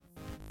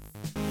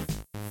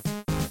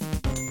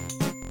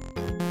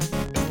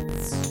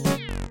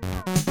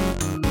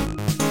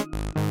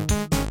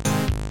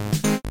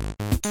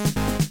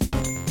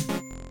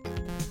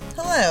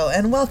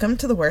and welcome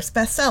to The Worst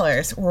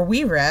Bestsellers, where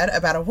we read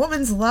about a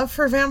woman's love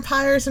for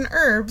vampires and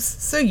herbs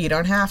so you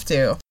don't have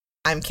to.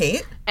 I'm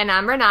Kate. And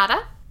I'm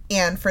Renata.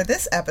 And for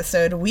this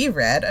episode, we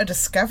read A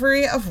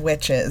Discovery of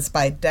Witches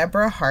by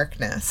Deborah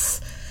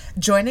Harkness.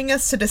 Joining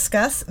us to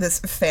discuss this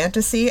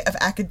fantasy of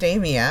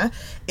academia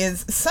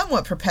is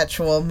somewhat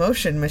perpetual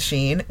motion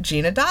machine,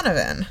 Gina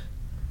Donovan.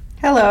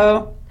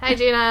 Hello. Hi,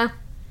 Gina.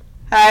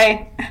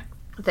 Hi.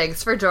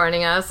 Thanks for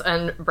joining us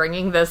and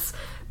bringing this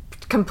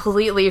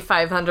completely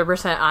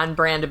 500%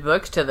 on-brand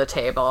book to the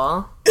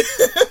table.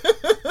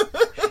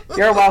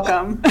 You're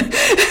welcome.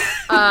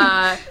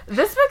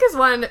 This book is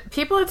one,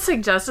 people had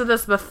suggested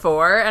this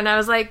before, and I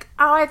was like,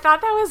 oh, I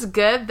thought that was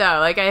good, though.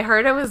 Like, I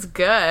heard it was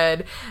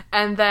good.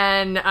 And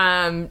then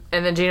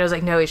Gina was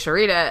like, no, we should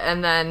read it.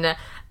 And then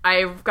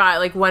I got,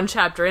 like, one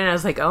chapter in, and I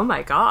was like, oh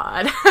my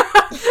god.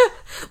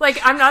 Like,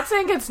 I'm not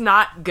saying it's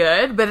not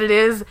good, but it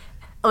is,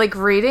 like,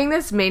 reading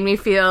this made me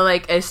feel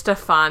like a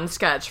Stefan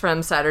sketch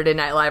from Saturday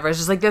Night Live. I was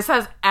just like, this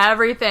has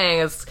everything.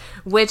 It's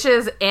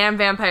witches and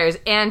vampires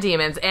and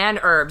demons and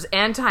herbs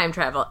and time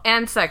travel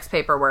and sex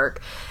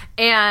paperwork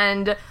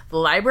and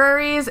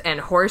libraries and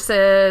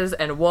horses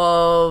and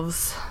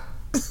wolves,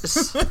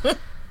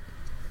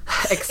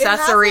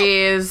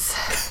 accessories,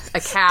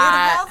 a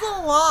cat.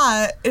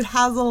 It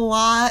has a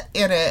lot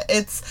in it.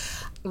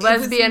 It's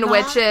lesbian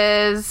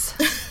witches.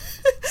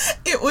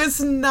 It was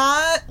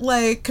not,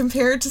 like,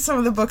 compared to some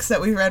of the books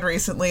that we read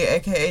recently,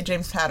 aka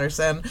James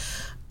Patterson,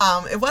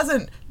 it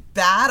wasn't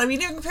bad. I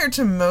mean, even compared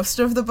to most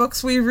of the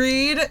books we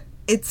read,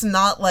 it's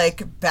not,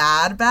 like,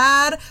 bad,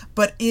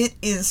 but it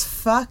is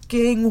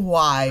fucking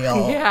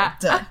wild.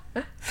 Yeah.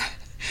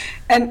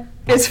 And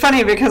it's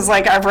funny because,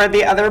 like, I've read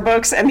the other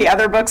books, and the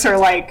other books are,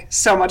 like,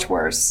 so much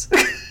worse.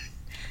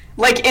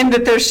 Like, in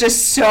that there's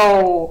just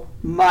so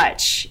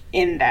much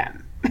in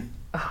them.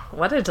 Oh,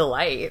 what a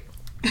delight.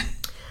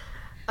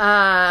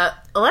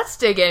 Let's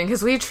dig in,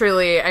 because we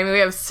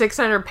have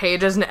 600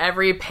 pages, and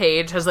every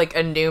page has, like,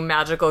 a new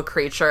magical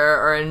creature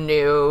or a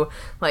new,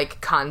 like,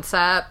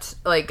 concept.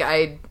 Like,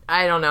 I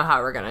don't know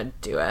how we're gonna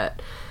do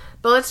it.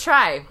 But let's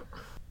try.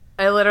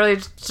 I literally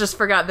just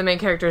forgot the main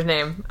character's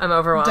name. I'm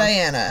overwhelmed.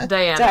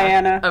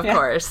 Diana. Of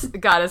course.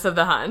 Goddess of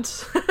the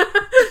Hunt.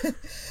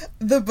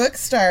 The book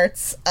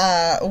starts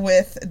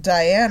with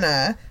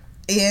Diana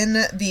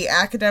in the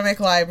academic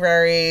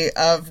library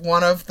of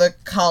one of the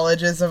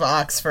colleges of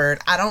Oxford.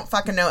 I don't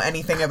fucking know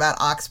anything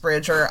about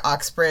Oxbridge or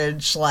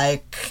Oxbridge,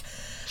 like,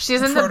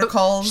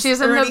 protocols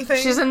or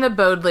anything. She's in the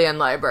Bodleian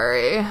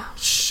Library.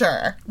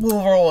 Sure.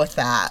 We'll roll with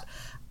that.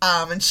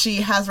 And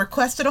she has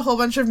requested a whole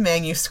bunch of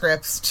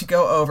manuscripts to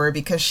go over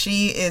because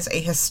she is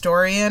a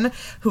historian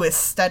who is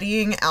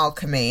studying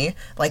alchemy,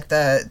 like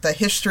the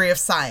history of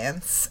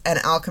science and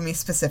alchemy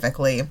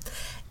specifically.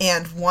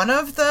 And one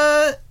of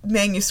the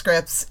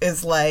manuscripts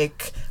is,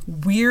 like,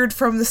 weird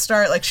from the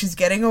start. Like, she's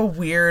getting a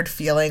weird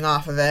feeling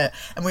off of it.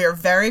 And we are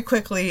very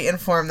quickly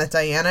informed that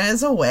Diana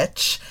is a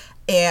witch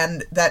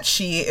and that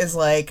she is,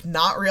 like,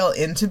 not real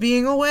into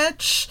being a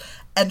witch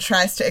and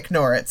tries to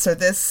ignore it. So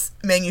this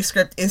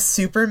manuscript is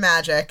super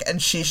magic,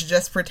 and she's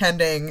just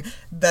pretending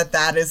that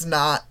that is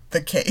not the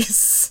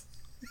case.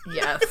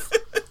 Yes.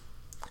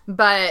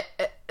 But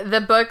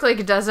the book,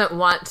 like, doesn't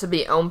want to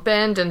be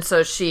opened, and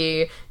so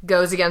she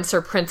goes against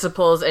her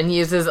principles and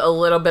uses a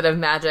little bit of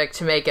magic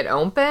to make it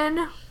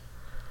open.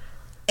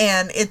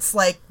 And it's,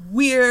 like,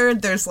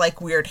 weird. There's, like,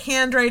 weird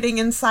handwriting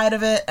inside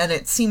of it, and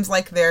it seems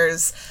like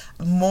there's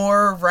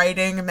more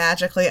writing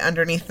magically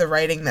underneath the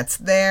writing that's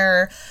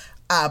there.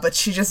 But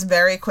she just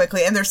very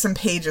quickly, and there's some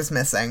pages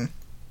missing.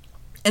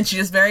 And she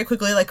just very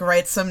quickly, like,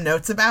 writes some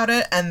notes about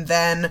it and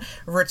then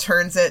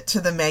returns it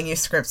to the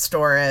manuscript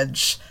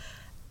storage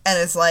and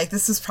is like,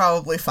 this is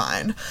probably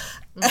fine.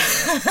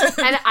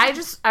 And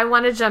I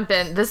want to jump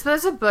in. This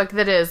was a book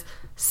that is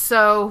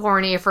so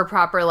horny for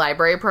proper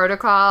library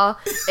protocol.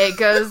 It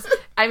goes,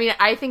 I mean,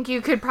 I think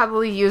you could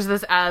probably use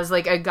this as,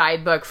 like, a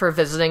guidebook for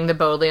visiting the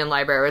Bodleian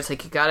Library, where it's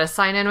like, you gotta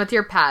sign in with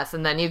your pass,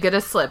 and then you get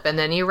a slip, and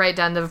then you write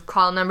down the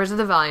call numbers of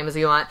the volumes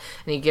you want,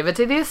 and you give it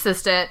to the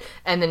assistant,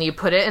 and then you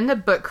put it in the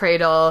book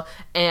cradle,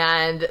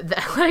 and,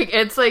 like,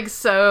 it's, like,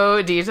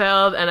 so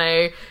detailed, and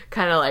I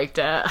kind of liked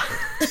it.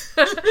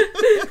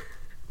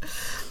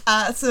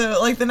 So,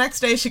 like, the next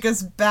day she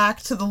goes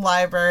back to the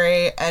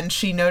library, and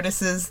she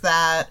notices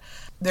that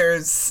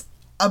there's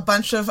a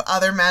bunch of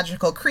other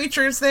magical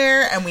creatures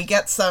there, and we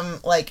get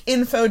some, like,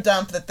 info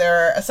dump that there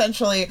are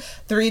essentially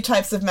 3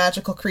 types of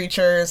magical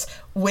creatures: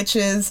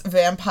 witches,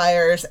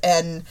 vampires,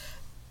 and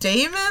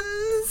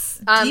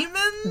demons?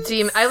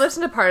 I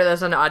listened to part of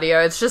this on audio.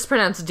 It's just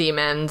pronounced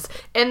demons,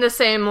 in the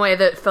same way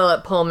that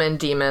Philip Pullman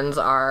demons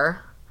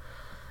are,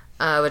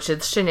 which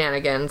is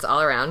shenanigans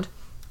all around.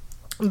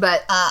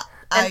 But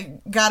I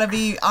gotta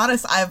be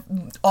honest, I've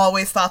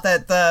always thought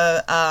that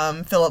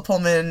the Philip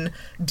Pullman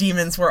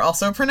demons were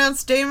also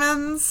pronounced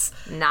daemons.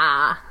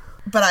 Nah.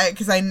 But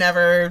because I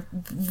never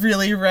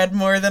really read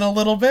more than a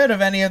little bit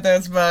of any of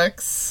those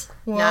books.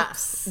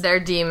 Whoops. Nah, they're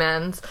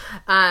demons.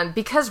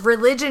 Because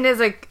religion is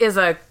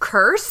a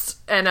curse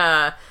and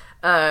a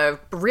a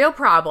real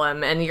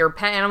problem, and your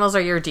pet animals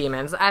are your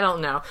demons. I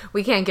don't know.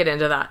 We can't get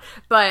into that.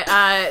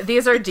 But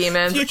these are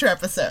demons. Future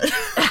episode.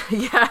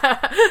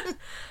 Yeah.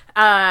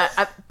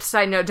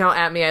 Side note, don't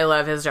at me, I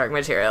love his Dark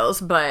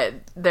Materials, but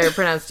they're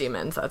pronounced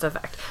demons, that's a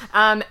fact.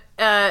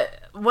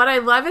 What I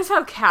love is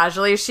how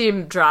casually she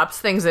drops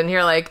things in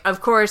here, like, of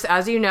course,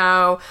 as you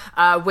know,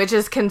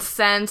 witches can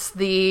sense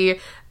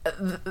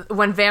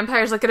when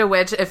vampires look at a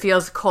witch, it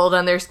feels cold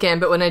on their skin,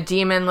 but when a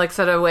demon looks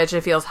at a witch,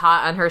 it feels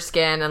hot on her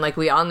skin, and, like,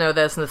 we all know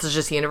this, and this is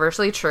just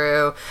universally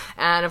true.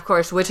 And, of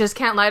course, witches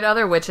can't lie to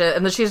other witches,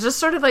 and then she's just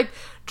sort of, like,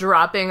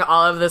 dropping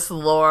all of this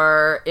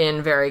lore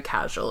in very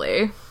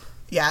casually.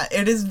 Yeah,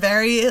 it is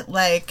very,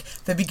 like,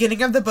 the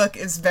beginning of the book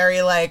is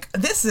very, like,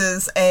 this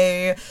is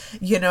a,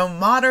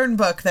 modern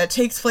book that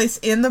takes place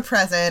in the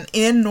present,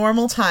 in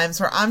normal times,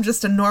 where I'm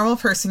just a normal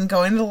person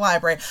going to the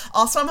library.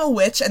 Also, I'm a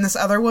witch, and this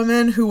other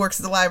woman who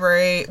works in the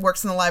library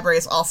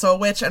is also a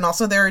witch, and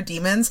also there are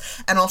demons,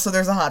 and also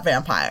there's a hot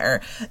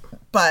vampire.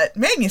 But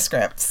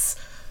manuscripts.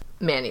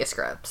 That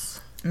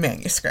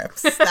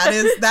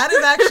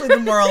is actually the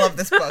moral of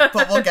this book,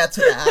 but we'll get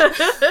to that.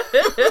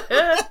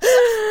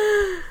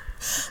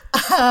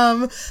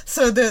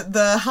 So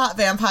the hot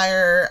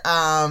vampire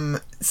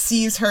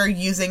sees her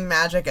using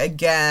magic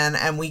again,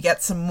 and we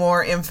get some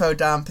more info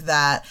dump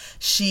that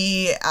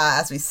she,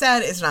 as we said,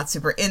 is not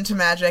super into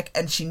magic,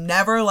 and she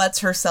never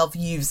lets herself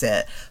use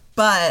it.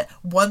 But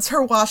once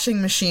her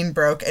washing machine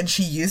broke, and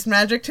she used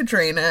magic to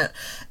drain it,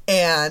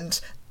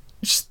 and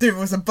there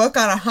was a book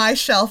on a high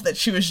shelf that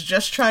she was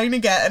just trying to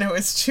get, and it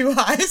was too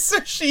high, so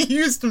she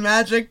used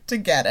magic to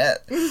get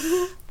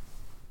it.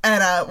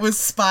 And was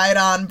spied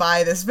on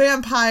by this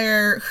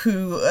vampire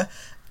who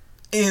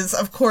is,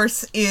 of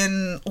course,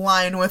 in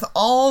line with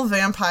all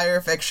vampire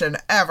fiction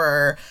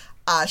ever.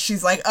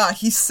 She's like,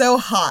 he's so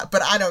hot,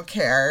 but I don't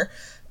care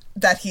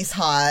that he's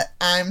hot.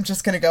 I'm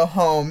just gonna go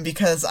home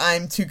because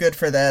I'm too good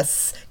for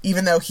this,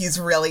 even though he's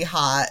really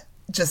hot.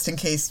 Just in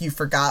case you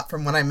forgot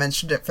from when I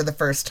mentioned it for the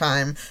first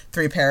time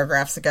 3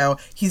 paragraphs ago,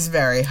 he's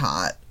very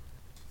hot.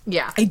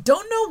 Yeah. I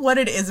don't know what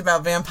it is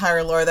about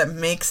vampire lore that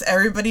makes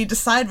everybody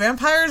decide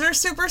vampires are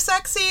super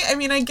sexy. I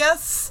mean, I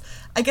guess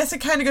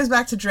it kind of goes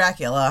back to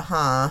Dracula,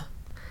 huh?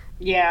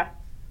 Yeah.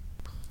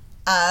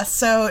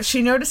 So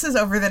she notices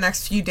over the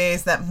next few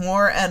days that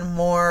more and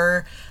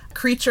more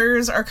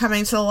creatures are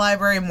coming to the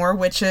library, more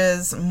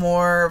witches,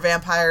 more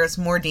vampires,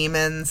 more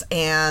demons,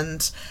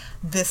 and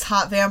this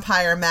hot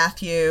vampire,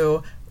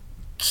 Matthew,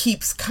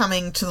 keeps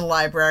coming to the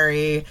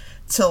library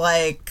to,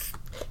 like...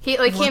 He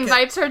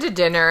invites her to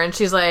dinner, and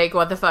she's like,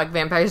 what the fuck,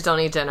 vampires don't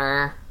eat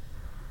dinner.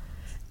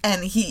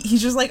 And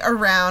he's just, like,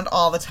 around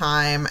all the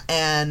time,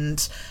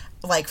 and,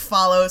 like,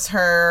 follows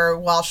her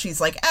while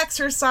she's, like,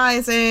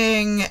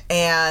 exercising,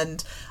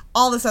 and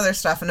all this other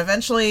stuff. And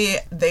eventually,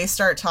 they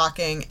start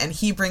talking, and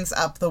he brings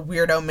up the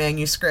weirdo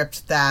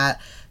manuscript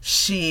that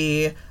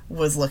she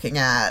was looking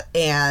at.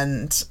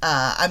 And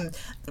I'm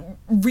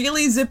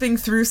really zipping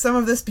through some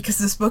of this because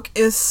this book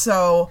is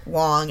so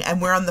long,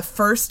 and we're on the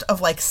first of,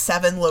 like,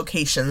 7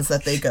 locations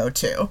that they go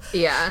to.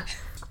 Yeah.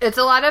 It's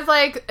a lot of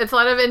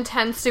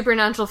intense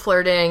supernatural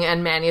flirting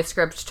and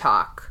manuscript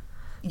talk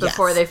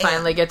before they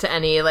finally get to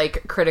any,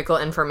 like, critical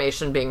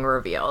information being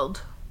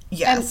revealed.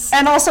 Yes.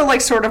 And also,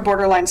 like, sort of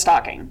borderline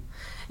stalking.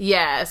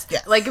 Yes.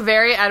 Like,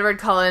 very Edward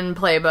Cullen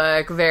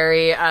playbook,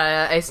 very,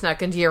 I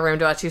snuck into your room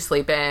to watch you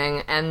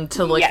sleeping, and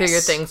to look through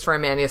your things for a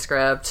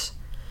manuscript.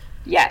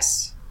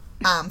 Yes.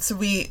 So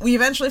we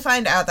eventually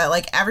find out that,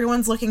 like,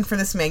 everyone's looking for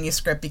this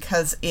manuscript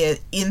because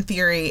it, in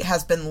theory,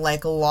 has been,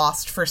 like,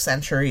 lost for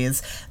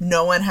centuries.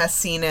 No one has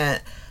seen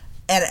it,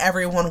 and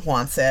everyone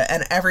wants it,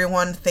 and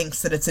everyone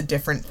thinks that it's a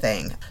different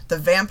thing. The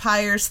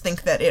vampires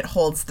think that it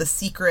holds the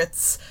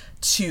secrets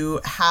to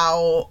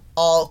how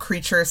all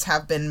creatures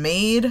have been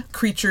made.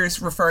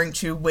 Creatures referring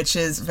to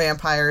witches,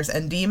 vampires,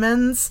 and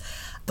demons.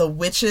 The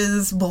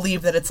witches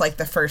believe that it's like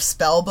the first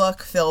spell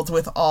book filled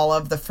with all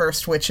of the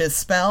first witches'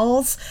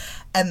 spells.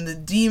 And the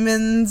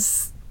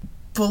demons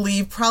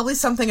believe probably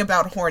something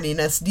about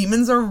horniness.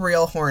 Demons are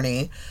real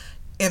horny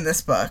in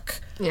this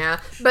book. Yeah,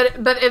 but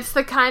it's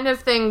the kind of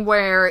thing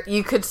where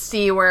you could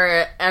see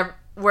where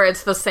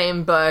it's the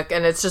same book,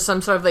 and it's just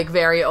some sort of, like,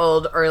 very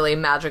old, early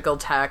magical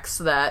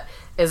text that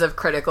is of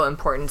critical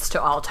importance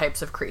to all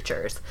types of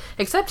creatures.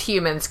 Except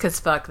humans, because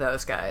fuck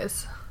those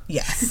guys.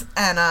 Yes.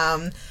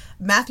 And,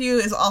 Matthew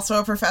is also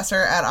a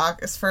professor at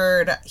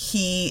Oxford.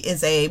 He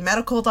is a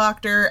medical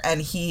doctor, and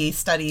he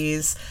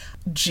studies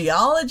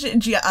genealogy,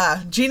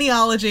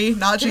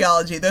 not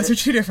geology. Those are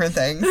 2 different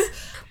things.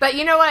 But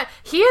you know what?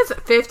 He is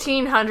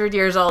 1,500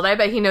 years old. I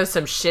bet he knows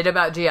some shit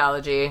about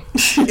geology.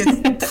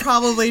 It's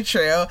probably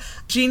true.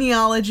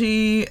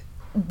 Genealogy,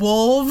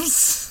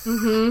 wolves.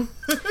 Mm-hmm.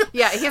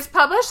 Yeah, he's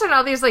published on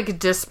all these, like,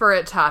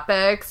 disparate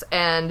topics,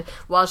 and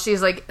while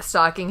she's, like,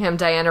 stalking him,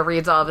 Diana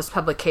reads all of his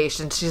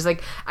publications. She's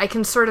like, I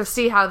can sort of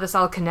see how this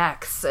all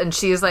connects. And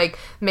she's, like,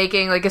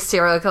 making, like, a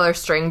serial killer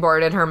string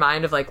board in her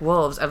mind of, like,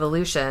 wolves,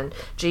 evolution,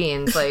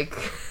 genes, like...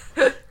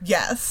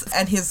 Yes,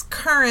 and his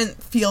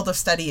current field of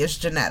study is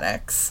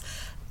genetics.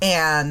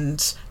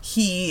 and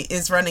he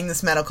is running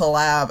this medical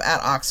lab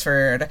at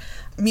Oxford.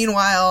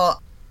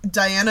 Meanwhile,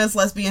 Diana's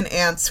lesbian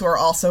aunts, who are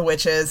also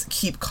witches,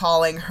 keep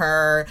calling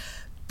her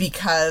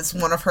because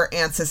one of her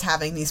aunts is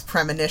having these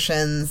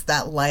premonitions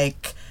that,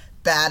 like,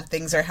 bad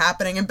things are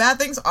happening. And bad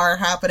things are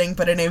happening,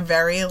 but in a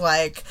very,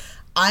 like,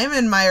 I'm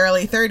in my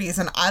early 30s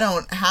and I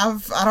don't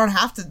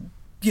have to,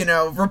 you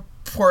know,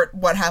 report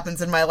what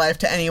happens in my life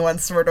to anyone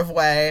sort of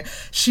way.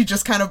 She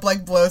just kind of,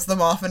 like, blows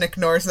them off and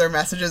ignores their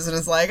messages and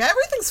is like,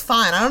 everything's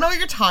fine. I don't know what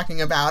you're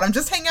talking about. I'm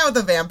just hanging out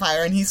with a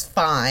vampire and he's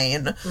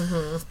fine.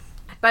 Mm-hmm.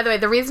 By the way,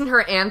 the reason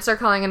her aunts are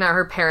calling it out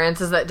her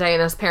parents is that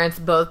Diana's parents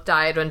both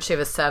died when she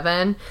was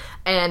 7,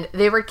 and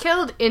they were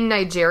killed in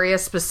Nigeria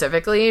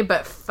specifically,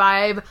 but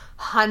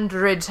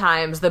 500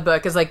 times the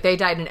book is like, they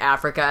died in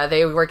Africa.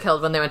 They were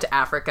killed when they went to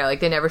Africa. Like,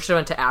 they never should have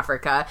went to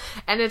Africa.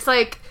 And it's,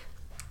 like,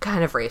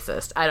 kind of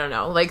racist. I don't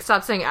know. Like,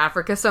 stop saying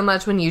Africa so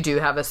much when you do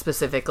have a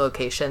specific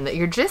location that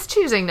you're just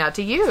choosing not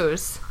to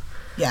use.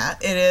 Yeah,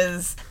 it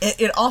is.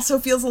 It also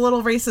feels a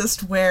little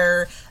racist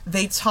where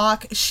they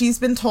talk. She's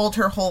been told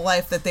her whole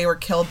life that they were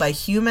killed by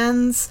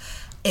humans,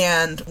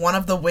 and one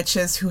of the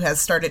witches who has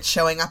started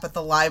showing up at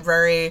the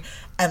library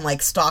and,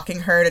 like, stalking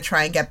her to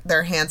try and get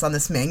their hands on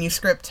this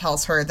manuscript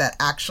tells her that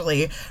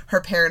actually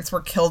her parents were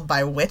killed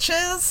by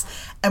witches.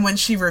 And when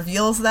she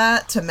reveals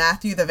that to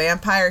Matthew the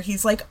vampire,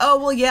 he's like, oh,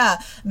 well, yeah,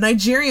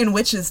 Nigerian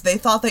witches, they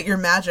thought that your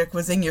magic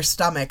was in your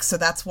stomach, so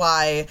that's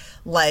why,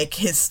 like,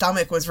 his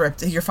stomach was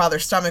ripped, your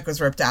father's stomach was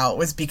ripped out,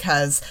 was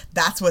because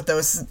that's what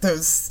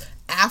those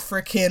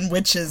African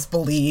witches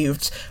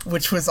believed,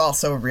 which was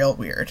also real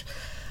weird.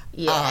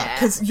 Yeah.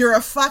 Because you're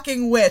a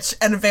fucking witch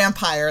and a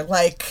vampire.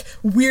 Like,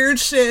 weird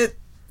shit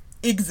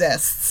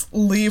exists.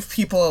 Leave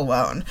people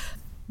alone.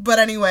 But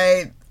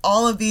anyway,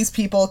 all of these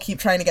people keep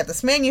trying to get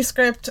this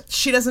manuscript.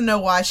 She doesn't know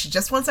why. She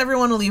just wants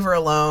everyone to leave her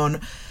alone.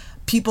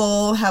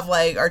 People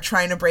are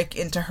trying to break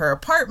into her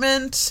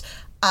apartment.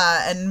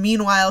 And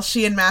meanwhile,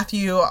 she and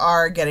Matthew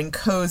are getting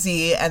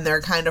cozy, and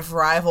their kind of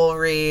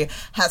rivalry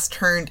has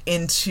turned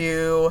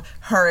into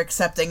her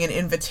accepting an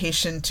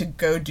invitation to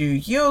go do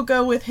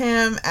yoga with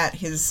him at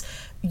his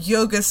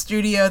yoga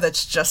studio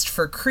that's just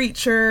for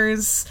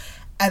creatures.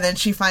 And then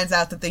she finds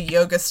out that the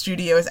yoga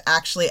studio is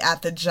actually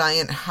at the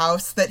giant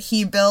house that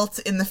he built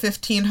in the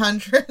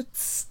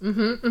 1500s.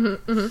 Mm-hmm,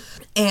 mm-hmm, mm-hmm.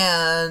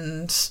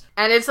 And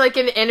it's like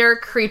an inner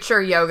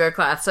creature yoga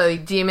class. So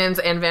demons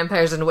and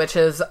vampires and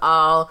witches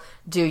all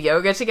do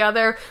yoga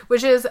together,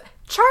 which is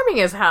charming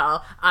as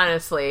hell,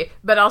 honestly,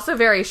 but also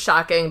very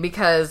shocking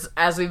because,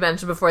 as we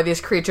mentioned before, these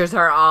creatures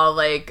are all,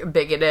 like,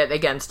 bigoted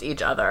against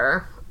each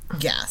other.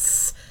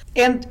 Yes.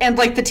 And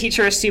like, the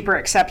teacher is super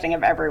accepting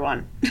of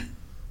everyone.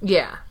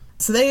 Yeah.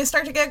 So they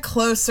start to get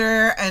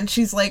closer, and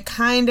she's, like,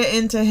 kind of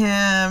into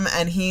him,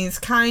 and he's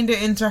kind of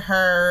into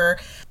her,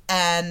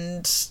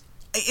 and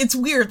it's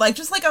weird. Like,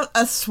 just, like,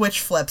 a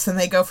switch flips, and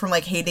they go from,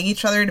 like, hating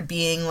each other to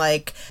being,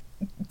 like,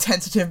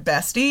 tentative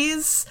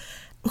besties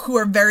who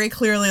are very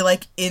clearly,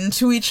 like,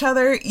 into each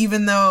other,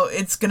 even though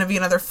it's going to be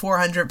another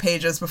 400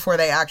 pages before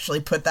they actually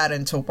put that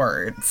into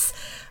words.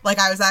 Like,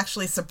 I was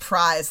actually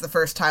surprised the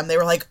first time. They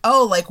were like,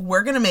 oh, like,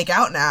 we're going to make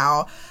out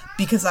now.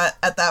 Because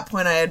at that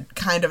point, I had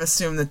kind of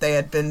assumed that they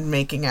had been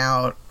making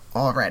out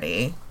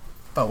already.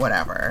 But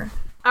whatever.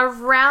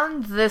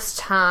 Around this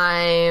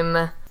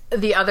time,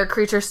 the other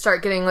creatures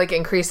start getting, like,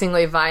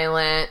 increasingly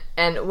violent.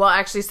 And, well,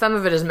 actually, some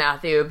of it is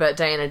Matthew, but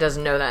Diana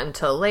doesn't know that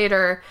until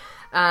later.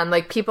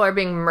 Like, people are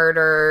being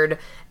murdered.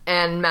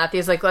 And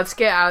Matthew's like, let's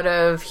get out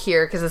of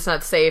here because it's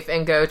not safe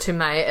and go to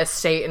my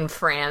estate in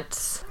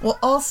France. Well,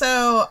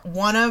 also,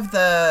 one of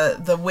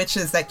the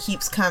witches that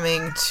keeps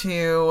coming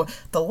to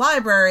the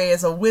library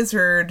is a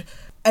wizard,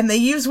 and they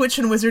use witch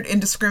and wizard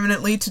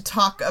indiscriminately to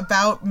talk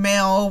about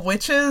male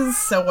witches,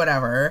 so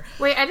whatever.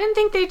 Wait, I didn't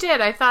think they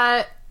did. I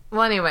thought,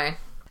 well, anyway.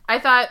 I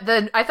thought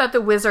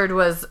the wizard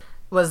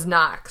was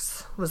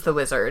Nox, was the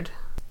wizard.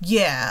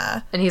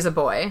 Yeah. And he's a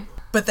boy.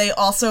 But they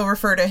also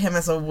refer to him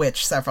as a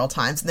witch several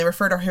times, and they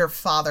refer to her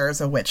father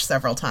as a witch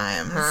several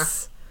times.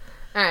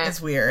 Huh. All right.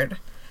 It's weird.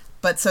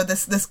 But so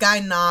this guy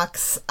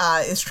Nox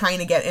is trying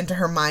to get into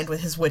her mind with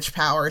his witch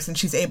powers, and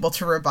she's able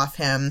to rebuff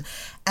him.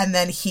 And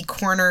then he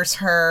corners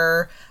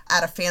her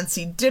at a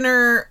fancy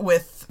dinner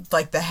with,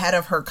 like, the head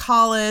of her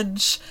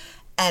college,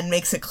 and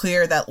makes it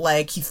clear that,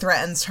 like, he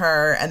threatens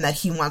her and that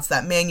he wants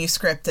that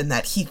manuscript and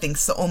that he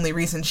thinks the only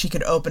reason she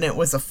could open it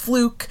was a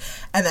fluke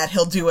and that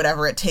he'll do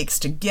whatever it takes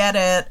to get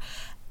it.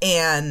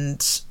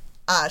 And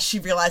she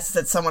realizes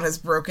that someone has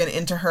broken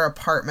into her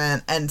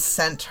apartment and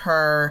sent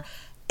her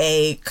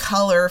a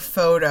color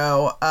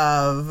photo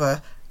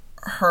of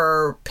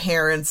her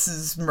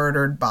parents'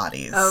 murdered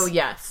bodies. Oh,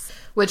 yes.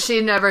 Which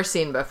she'd never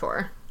seen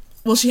before.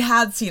 Well, she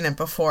had seen it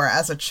before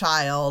as a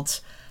child.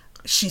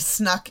 She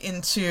snuck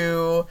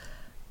into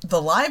the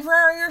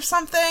library or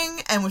something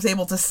and was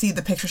able to see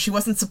the picture. She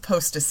wasn't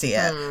supposed to see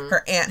it.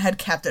 Her aunt had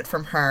kept it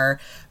from her,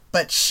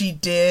 but she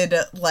did,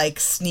 like,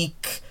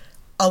 sneak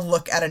a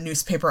look at a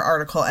newspaper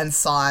article and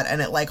saw it,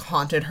 and it, like,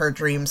 haunted her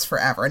dreams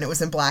forever. And it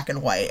was in black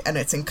and white, and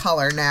it's in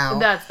color now.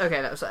 That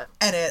was it.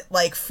 And it,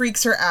 like,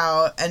 freaks her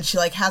out, and she,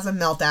 like, has a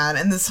meltdown.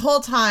 And this whole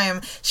time,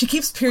 she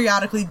keeps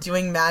periodically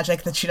doing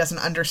magic that she doesn't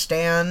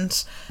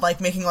understand, like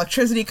making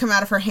electricity come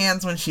out of her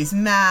hands when she's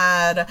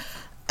mad,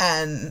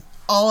 and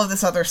all of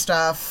this other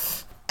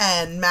stuff.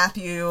 And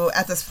Matthew,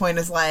 at this point,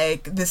 is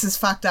like, this is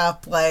fucked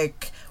up,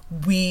 like,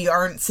 we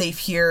aren't safe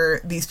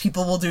here. These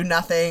people will do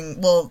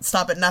nothing. Will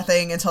stop at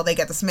nothing until they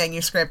get this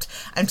manuscript.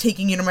 I'm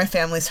taking you to my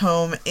family's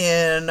home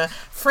in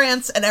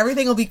France, and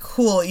everything will be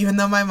cool, even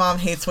though my mom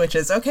hates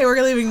witches. Okay,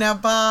 we're leaving now.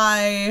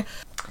 Bye.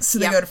 So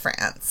they go to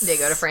France. They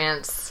go to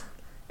France.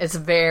 It's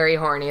very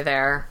horny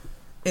there.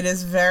 It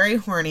is very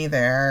horny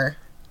there.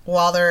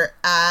 While they're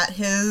at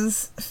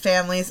his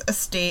family's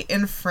estate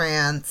in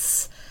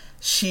France,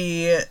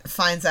 she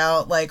finds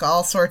out, like,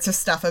 all sorts of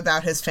stuff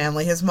about his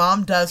family. His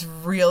mom does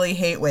really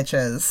hate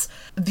witches.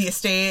 The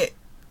estate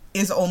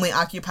is only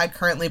occupied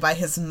currently by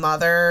his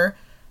mother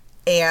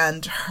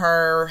and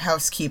her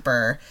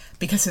housekeeper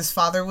because his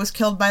father was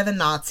killed by the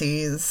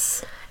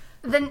Nazis.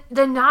 The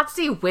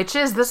Nazi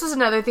witches, this was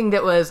another thing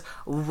that was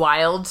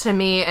wild to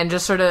me and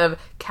just sort of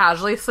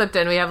casually slipped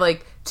in. We have,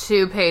 like,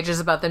 2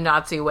 pages about the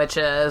Nazi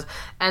witches,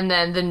 and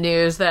then the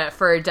news that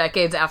for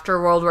decades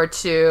after World War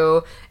II...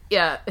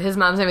 Yeah, his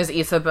mom's name is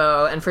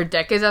Isabeau, and for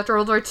decades after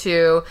World War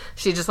II,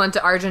 she just went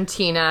to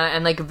Argentina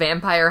and, like,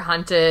 vampire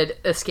hunted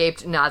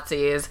escaped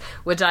Nazis,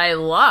 which I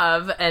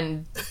love,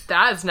 and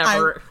that's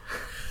never...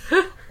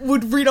 I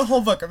would read a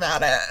whole book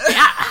about it.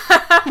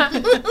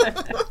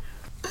 Yeah.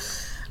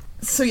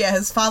 So yeah,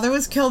 his father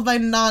was killed by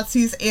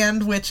Nazis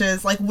and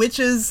witches. Like,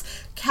 witches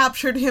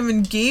captured him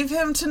and gave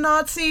him to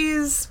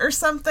Nazis or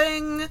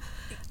something.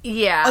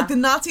 Yeah. Like, the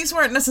Nazis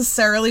weren't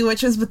necessarily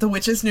witches, but the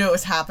witches knew it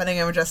was happening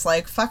and were just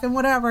like, fucking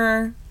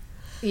whatever.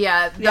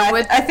 Yeah.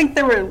 I think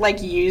they were,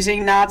 like,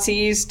 using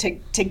Nazis to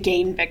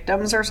gain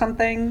victims or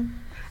something.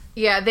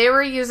 Yeah, they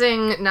were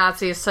using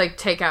Nazis to, like,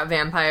 take out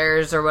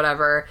vampires or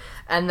whatever,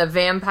 and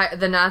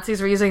the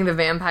Nazis were using the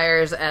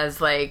vampires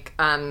as, like,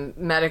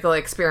 medical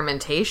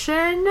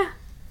experimentation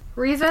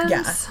reasons.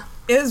 Yeah.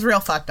 It is real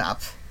fucked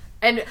up.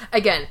 And,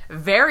 again,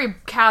 very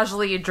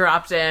casually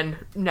dropped in,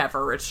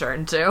 never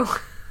returned to.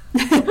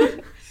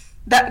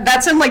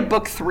 That's in, like,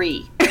 book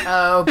 3.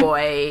 Oh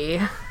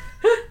boy.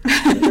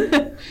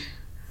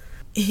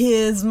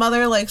 His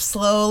mother, like,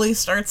 slowly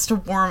starts to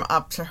warm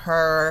up to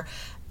her,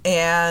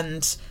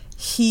 and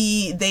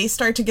they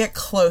start to get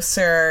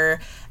closer,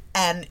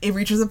 and it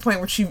reaches a point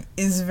where she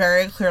is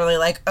very clearly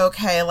like,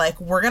 okay, like,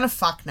 we're gonna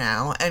fuck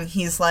now. And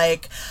he's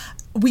like,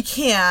 we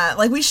can't,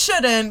 like, we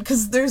shouldn't,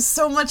 because there's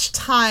so much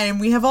time.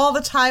 We have all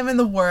the time in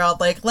the world.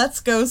 Like, let's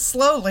go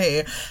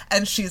slowly.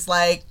 And she's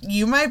like,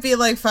 you might be,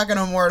 like, fucking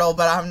immortal,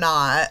 but I'm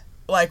not.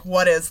 Like,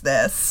 what is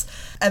this?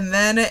 And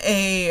then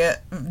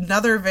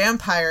another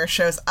vampire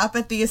shows up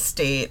at the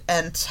estate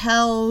and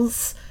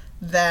tells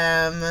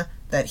them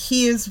that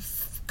he is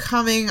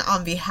coming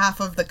on behalf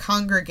of the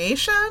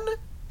congregation.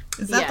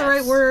 Is that the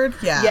right word?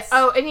 Yes. Yeah.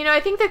 Oh, and, you know, I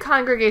think the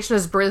congregation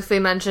was briefly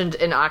mentioned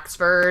in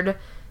Oxford.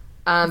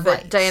 But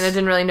right. Diana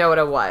didn't really know what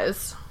it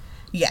was.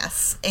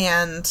 Yes,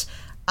 and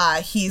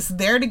he's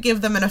there to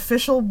give them an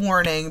official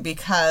warning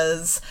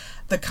because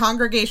the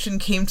congregation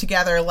came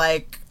together,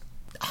 like,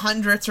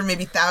 hundreds or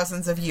maybe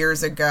thousands of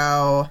years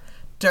ago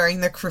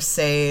during the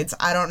Crusades.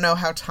 I don't know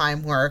how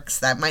time works.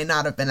 That might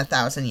not have been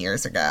 1,000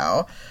 years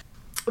ago.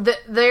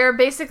 They're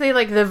basically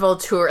like the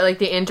Volturi, like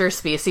the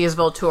interspecies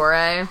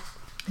Volturi.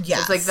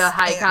 Yes. It's like the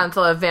High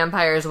Council of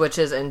Vampires,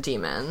 Witches, and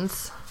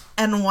Demons.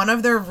 And one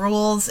of their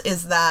rules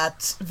is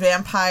that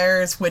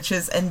vampires,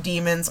 witches, and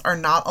demons are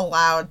not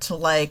allowed to,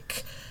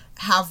 like,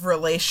 have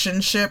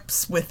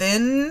relationships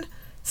within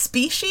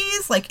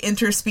species, like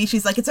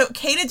interspecies. Like, it's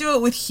okay to do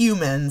it with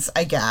humans,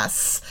 I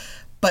guess,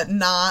 but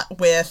not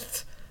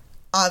with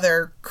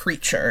other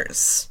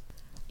creatures.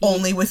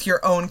 Only with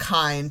your own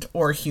kind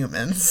or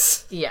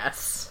humans.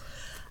 Yes.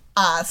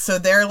 So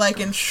they're, like,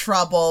 in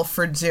trouble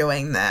for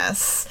doing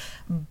this,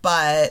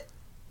 but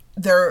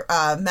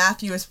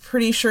Matthew is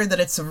pretty sure that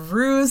it's a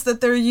ruse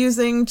that they're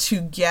using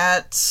to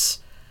get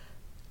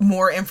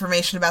more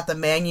information about the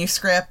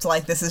manuscript.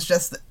 Like, this is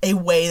just a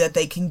way that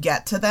they can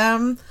get to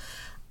them.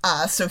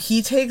 So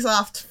he takes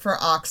off for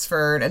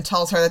Oxford and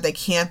tells her that they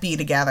can't be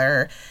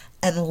together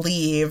and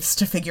leaves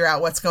to figure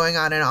out what's going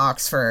on in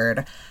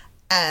Oxford.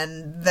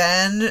 And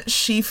then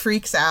she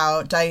freaks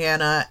out,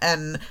 Diana,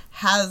 and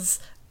has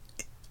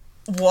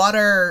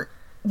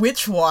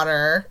witch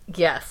water.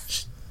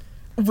 Yes.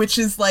 Which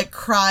is like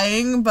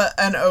crying, but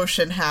an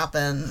ocean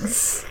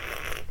happens.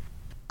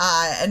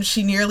 And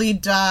she nearly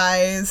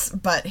dies,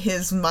 but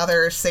his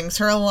mother sings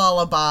her a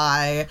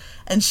lullaby,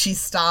 and she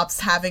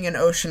stops having an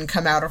ocean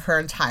come out of her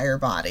entire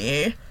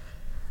body.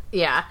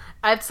 Yeah.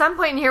 At some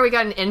point in here, we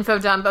got an info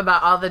dump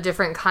about all the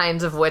different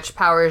kinds of witch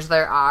powers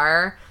there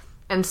are.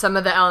 And some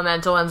of the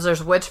elemental ones,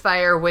 there's witch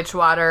fire, witch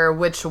water,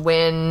 witch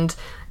wind,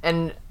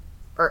 and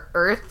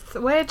earth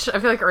witch? I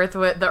feel like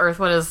the earth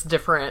one is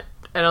different.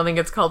 I don't think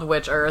it's called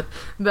witch earth.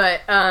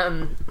 But,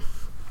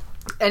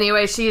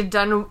 Anyway, she had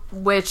done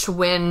witch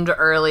wind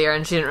earlier,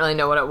 and she didn't really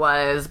know what it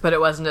was, but it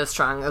wasn't as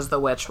strong as the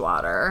witch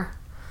water.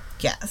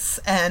 Yes,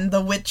 and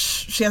the witch,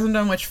 she hasn't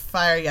done witch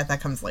fire yet,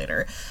 that comes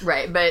later.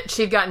 Right, but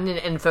she'd gotten an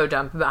info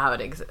dump about how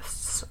it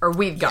exists. Or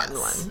we'd gotten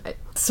one.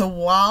 So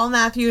while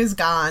Matthew is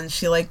gone,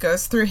 she, like,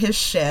 goes through his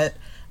shit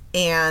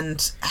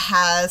and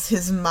has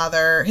his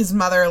mother,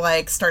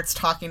 like, starts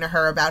talking to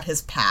her about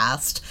his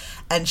past,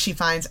 and she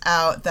finds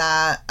out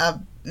that a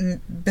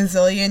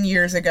bazillion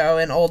years ago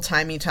in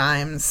old-timey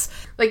times...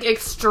 Like,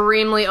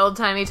 extremely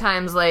old-timey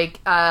times, like,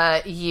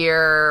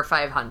 year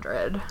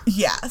 500.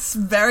 Yes,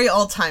 very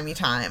old-timey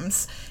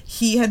times.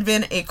 He had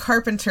been a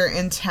carpenter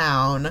in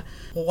town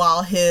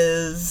while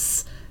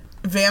his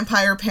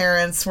vampire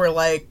parents were,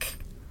 like,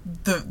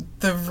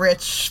 the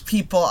rich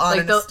people on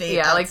like an estate.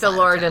 Yeah, like the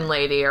lord and and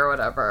lady or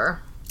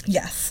whatever.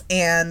 Yes,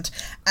 and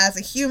as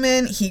a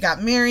human, he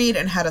got married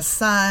and had a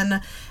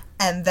son,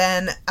 and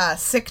then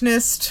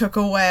sickness took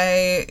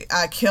away,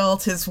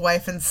 killed his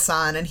wife and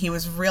son, and he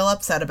was real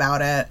upset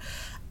about it,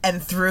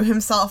 and threw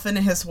himself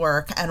into his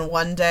work, and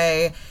one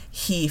day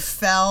he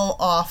fell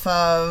off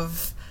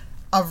of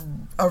a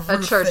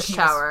roof church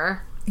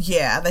tower.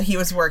 That he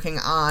was working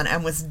on,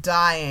 and was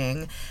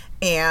dying,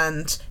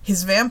 and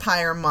his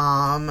vampire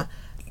mom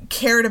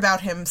cared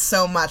about him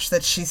so much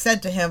that she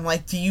said to him,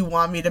 like, do you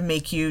want me to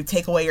make you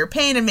take away your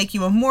pain and make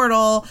you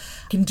immortal?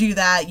 You can do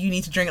that. You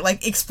need to drink it.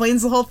 Like,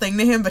 explains the whole thing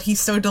to him, but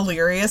he's so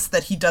delirious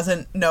that he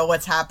doesn't know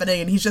what's happening,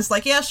 and he's just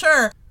like, yeah,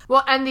 sure.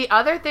 Well, and the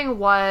other thing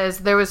was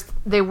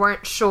they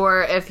weren't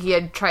sure if he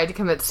had tried to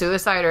commit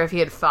suicide or if he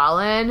had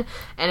fallen,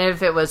 and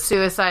if it was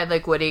suicide,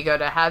 like, would he go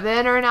to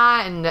heaven or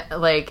not? And,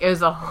 like, it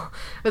was a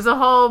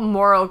whole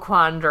moral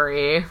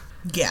quandary.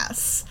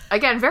 Yes.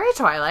 Again, very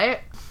Twilight.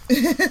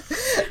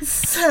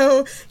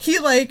 So he,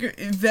 like,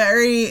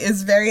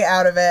 is very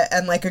out of it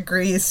and, like,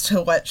 agrees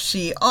to what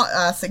she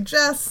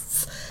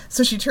suggests.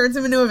 So she turns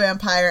him into a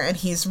vampire, and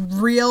he's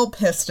real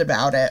pissed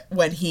about it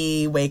when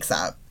he wakes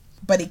up.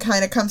 But he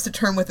kind of comes to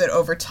terms with it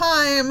over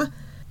time,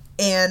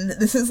 and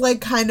this is,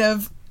 like, kind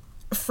of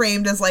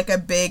framed as, like, a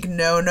big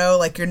no-no,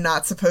 like, you're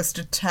not supposed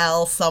to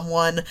tell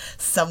someone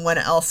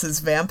else's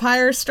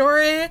vampire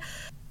story.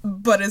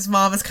 But his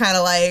mom is kind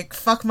of like,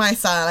 fuck my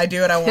son, I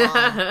do what I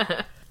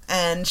want.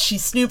 And she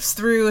snoops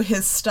through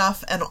his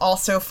stuff and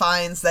also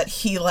finds that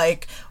he,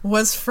 like,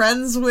 was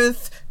friends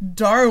with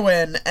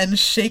Darwin and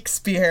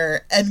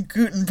Shakespeare and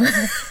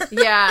Gutenberg.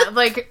 Yeah,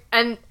 like,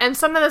 and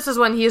some of this is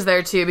when he's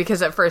there, too,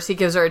 because at first he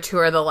gives her a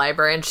tour of the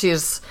library, and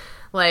she's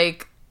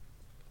like,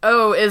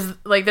 oh,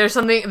 there's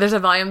a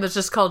volume that's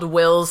just called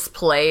Will's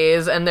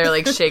Plays, and they're,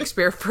 like,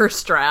 Shakespeare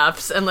first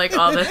drafts, and, like,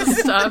 all this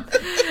stuff.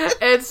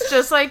 It's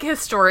just, like,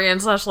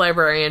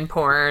 historian/librarian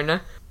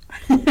porn.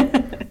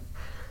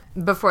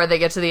 Before they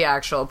get to the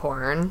actual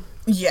porn.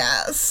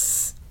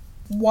 Yes.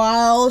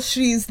 While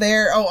she's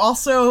there... Oh,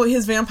 also,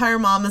 his vampire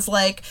mom is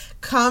like,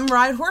 come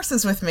ride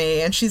horses with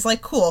me. And she's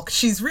like, cool.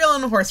 She's real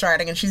into horse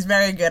riding, and she's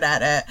very good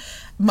at it.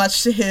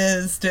 Much to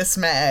his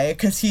dismay.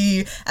 Because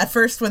he... At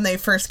first, when they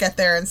first get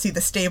there and see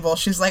the stable,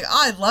 she's like,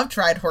 oh, I'd love to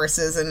ride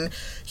horses. And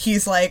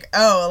he's like,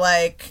 oh,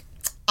 like,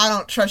 I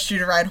don't trust you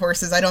to ride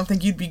horses. I don't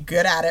think you'd be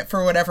good at it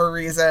for whatever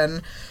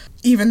reason.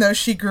 Even though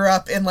she grew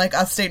up in, like,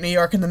 upstate New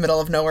York in the middle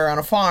of nowhere on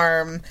a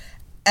farm.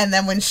 And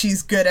then when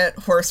she's good at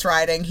horse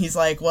riding, he's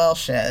like, well,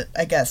 shit,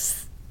 I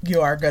guess you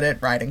are good at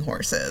riding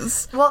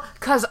horses. Well,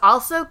 because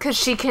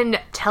she can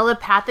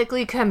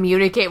telepathically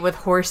communicate with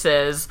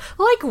horses,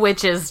 like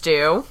witches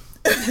do.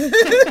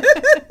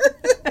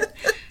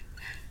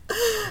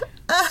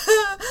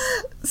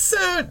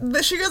 So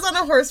she goes on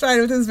a horse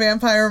ride with his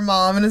vampire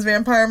mom, and his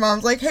vampire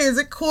mom's like, hey, is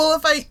it cool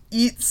if I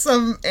eat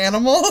some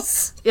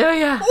animals?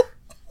 Yeah.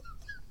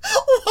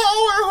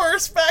 While we're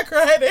horseback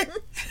riding.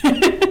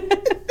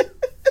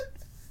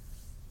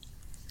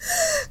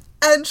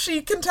 And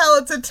she can tell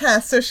it's a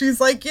test, so she's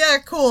like, yeah,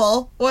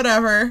 cool,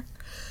 whatever.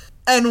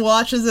 And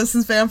watches as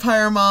his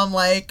vampire mom,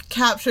 like,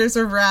 captures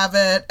a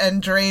rabbit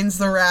and drains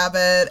the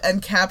rabbit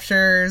and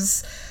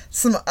captures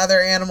some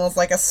other animals,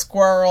 like a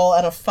squirrel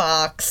and a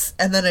fox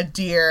and then a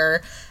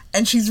deer.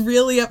 And she's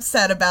really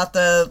upset about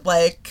the,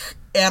 like,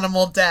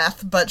 animal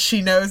death, but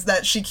she knows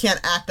that she can't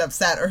act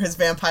upset or his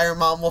vampire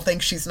mom will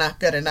think she's not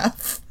good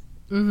enough.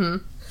 Mm-hmm.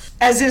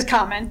 As is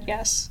common,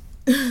 yes.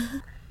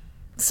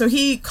 So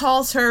he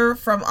calls her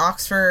from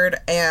Oxford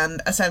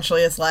and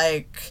essentially is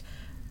like,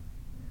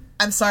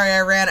 I'm sorry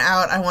I ran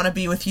out. I want to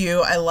be with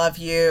you. I love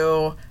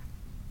you.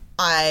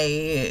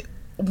 I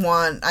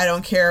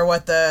don't care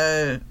what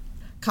the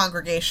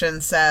congregation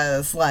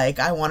says. Like,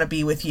 I want to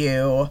be with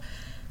you.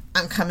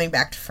 I'm coming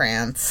back to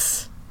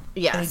France.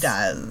 Yes. And he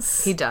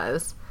does. He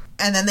does.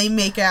 And then they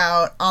make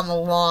out on the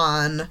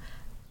lawn,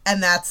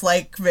 and that's,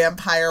 like,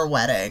 vampire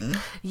wedding.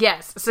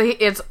 Yes. So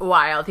it's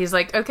wild. He's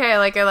like, okay,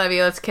 like, I love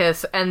you, let's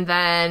kiss. And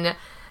then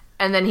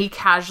he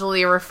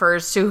casually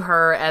refers to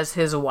her as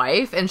his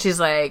wife, and she's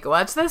like,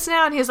 what's this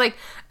now? And he's like,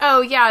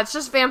 oh, yeah, it's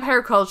just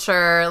vampire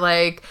culture.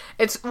 Like,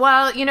 it's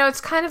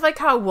kind of like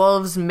how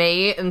wolves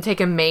mate and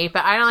take a mate,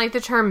 but I don't like the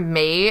term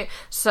mate,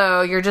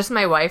 so you're just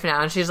my wife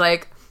now. And she's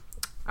like,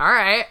 all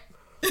right.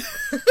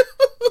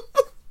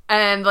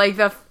 And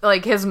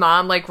like his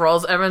mom like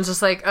rolls. Everyone's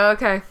just like, oh,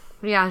 okay,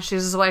 yeah,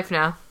 she's his wife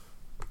now.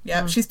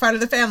 Yep, she's part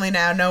of the family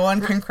now. No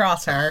one can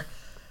cross her.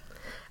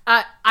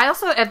 I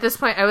also, at this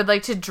point, I would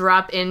like to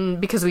drop in,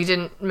 because we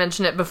didn't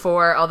mention it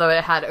before, although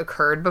it had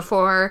occurred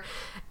before.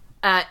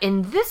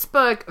 In this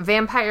book,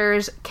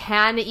 vampires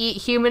can eat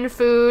human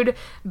food,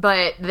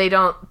 but they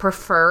don't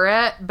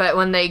prefer it. But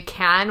when they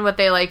can, what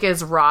they like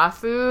is raw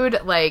food,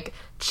 like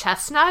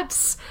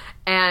chestnuts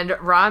and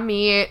raw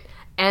meat.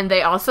 And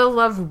they also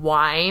love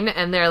wine,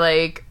 and they're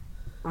like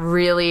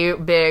really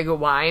big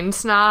wine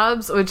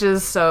snobs, which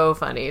is so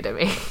funny to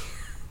me.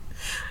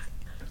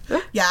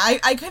 Yeah,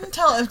 I couldn't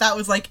tell if that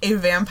was, like, a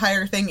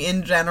vampire thing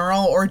in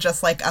general or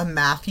just, like, a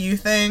Matthew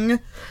thing.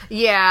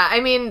 Yeah, I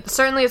mean,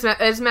 certainly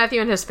it's Matthew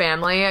and his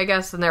family, I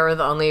guess, and they were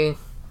the only...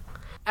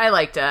 I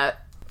liked it.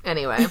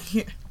 Anyway.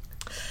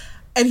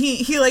 And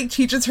he, like,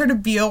 teaches her to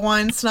be a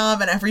wine snob,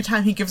 and every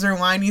time he gives her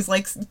wine, he's,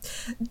 like...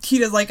 He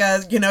does, like,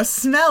 a,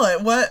 smell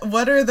it.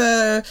 What are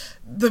the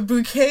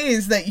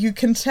bouquets that you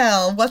can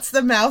tell? What's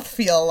the mouth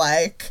feel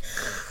like?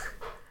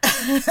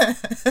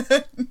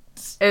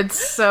 It's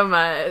so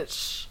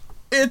much.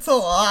 It's a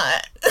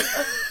lot.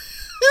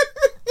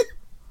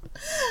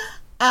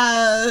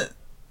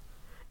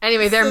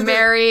 Anyway, they're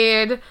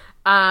married.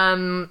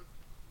 The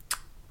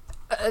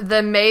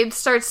maid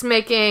starts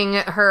making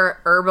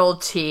her herbal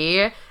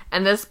tea.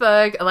 And this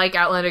book, like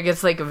Outlander,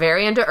 gets like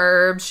very into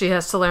herbs. She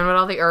has to learn what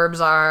all the herbs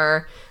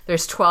are.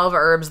 There's 12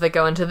 herbs that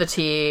go into the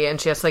tea,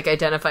 and she has to like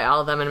identify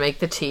all of them and make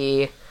the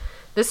tea.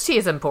 This tea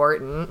is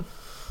important.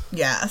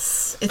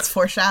 Yes, it's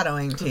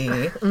foreshadowing tea.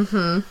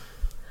 Mm-hmm.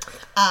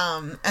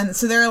 And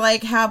so they're,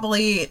 like,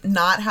 happily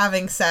not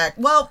having sex.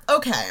 Well,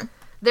 okay.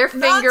 They're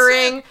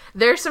fingering.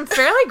 There's some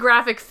fairly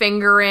graphic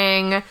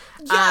fingering.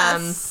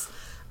 Yes.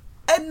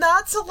 And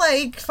not to,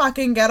 like,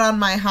 fucking get on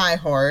my high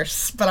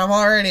horse, but I'm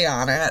already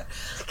on it.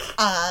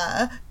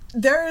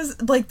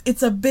 There's, like,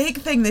 it's a big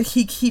thing that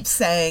he keeps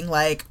saying,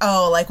 like,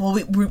 oh, like, well,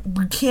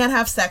 we can't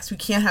have sex,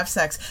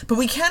 but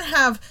we can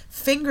have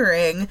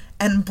fingering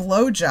and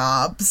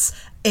blowjobs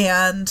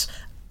and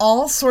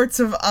all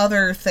sorts of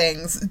other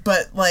things,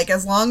 but, like,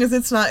 as long as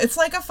it's not, it's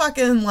like a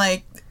fucking,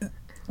 like,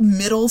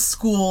 middle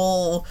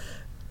school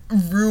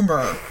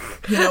rumor,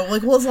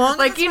 like, well, as long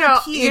like, as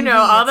it's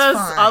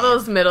all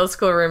those middle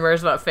school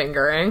rumors about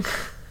fingering.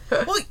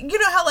 Well, you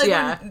know how, like,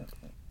 yeah.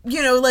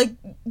 When, like,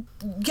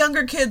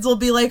 younger kids will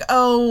be like,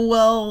 oh,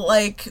 well,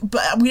 like,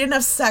 but we didn't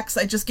have sex,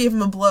 I just gave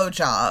him a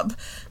blowjob.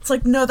 It's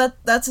like, no,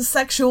 that's a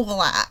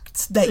sexual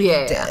act that you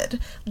did.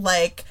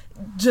 Like,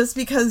 just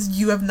because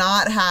you have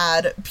not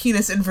had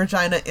penis and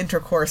vagina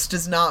intercourse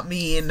does not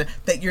mean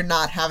that you're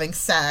not having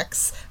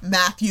sex.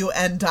 Matthew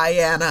and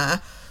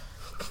Diana.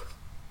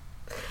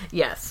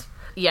 Yes.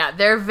 Yeah,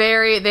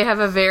 they have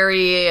a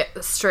very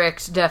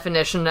strict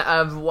definition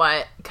of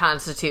what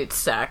constitutes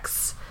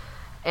sex.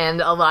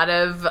 And a lot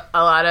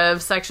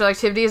of sexual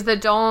activities that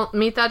don't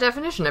meet that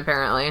definition,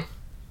 apparently.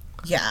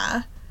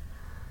 Yeah.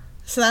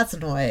 So that's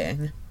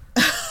annoying.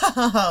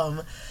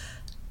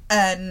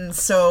 And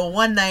so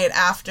one night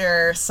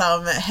after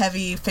some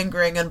heavy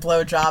fingering and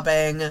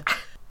blowjobbing,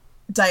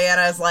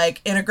 Diana is, like,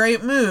 in a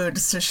great mood,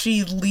 so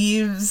she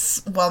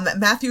leaves while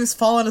Matthew's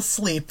fallen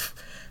asleep,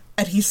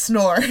 and he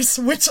snores,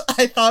 which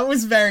I thought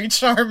was very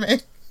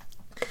charming.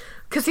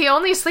 Because he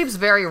only sleeps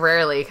very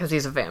rarely because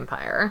he's a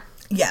vampire.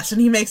 Yes,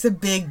 and he makes a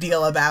big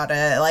deal about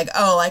it. Like,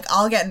 oh, like,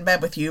 I'll get in bed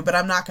with you, but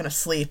I'm not going to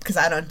sleep because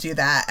I don't do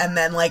that. And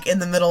then, like, in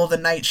the middle of the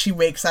night, she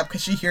wakes up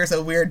because she hears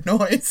a weird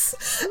noise.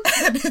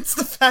 And it's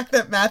the fact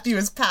that Matthew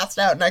is passed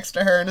out next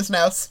to her and is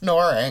now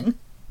snoring.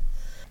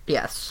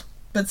 Yes.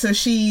 But so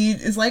she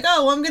is like,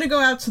 oh, well, I'm going to go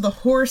out to the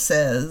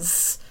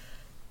horses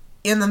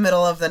in the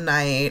middle of the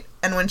night.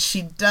 And when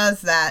she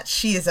does that,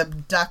 she is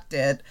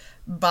abducted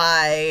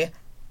by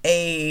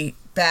a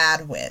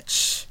bad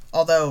witch.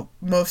 Although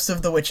most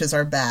of the witches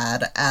are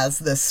bad as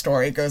this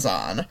story goes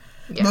on.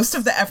 Yes. Most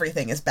of the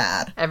everything is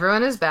bad.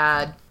 Everyone is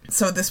bad.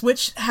 So this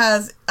witch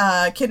has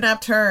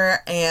kidnapped her,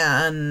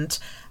 and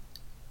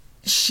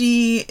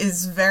she's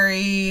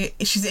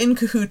in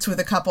cahoots with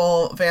a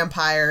couple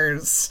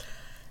vampires,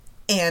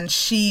 and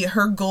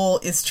her goal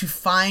is to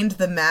find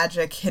the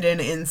magic hidden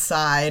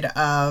inside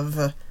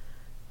of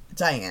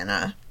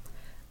Diana.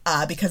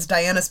 Because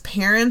Diana's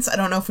parents, I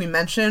don't know if we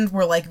mentioned,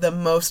 were, like, the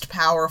most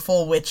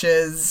powerful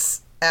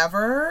witches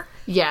ever.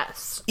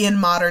 Yes. In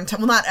modern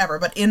time. Well, not ever,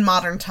 but in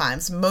modern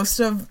times.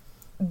 Most of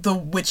the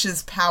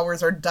witches'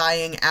 powers are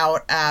dying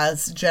out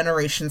as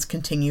generations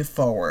continue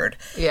forward.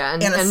 Yeah,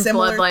 and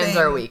bloodlines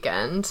are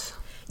weakened.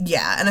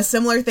 Yeah, and a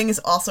similar thing is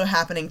also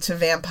happening to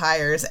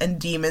vampires and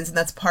demons, and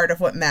that's part of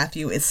what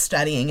Matthew is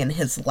studying in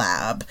his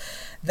lab.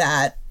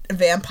 That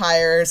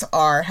vampires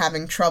are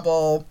having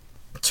trouble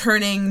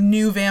turning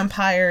new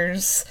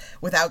vampires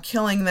without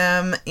killing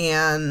them,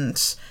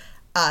 and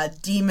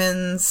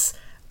demons...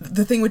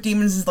 The thing with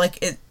demons is,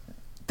 like,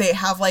 they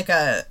have, like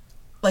a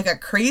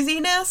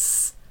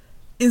craziness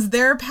is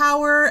their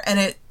power,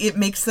 and it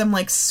makes them,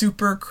 like,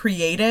 super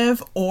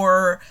creative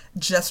or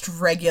just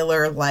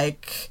regular,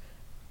 like,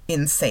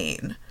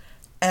 insane.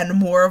 and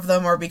more of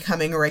them are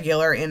becoming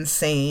regular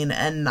insane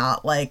and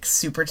not, like,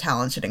 super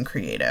talented and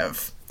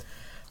creative.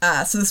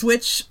 So this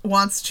witch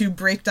wants to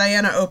break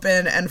Diana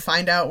open and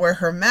find out where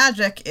her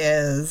magic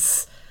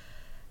is,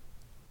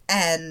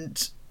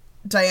 and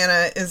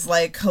Diana is,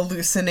 like,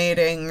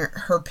 hallucinating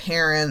her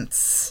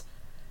parents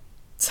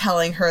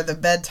telling her the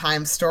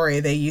bedtime story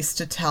they used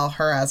to tell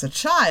her as a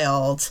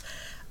child,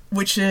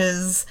 which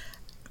is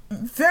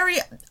very...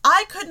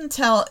 I couldn't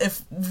tell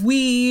if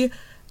it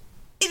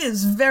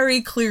is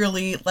very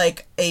clearly,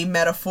 like, a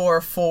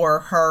metaphor for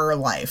her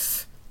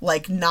life.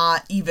 Like,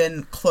 not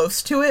even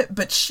close to it,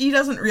 but she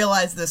doesn't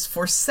realize this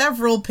for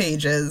several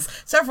pages,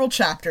 several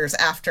chapters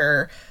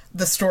after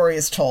the story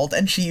is told,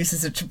 and she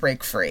uses it to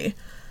break free.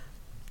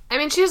 I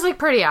mean, she's, like,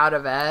 pretty out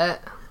of it.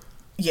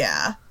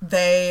 Yeah.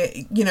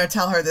 They,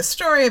 tell her this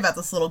story about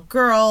this little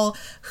girl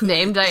who...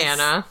 Named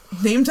Diana,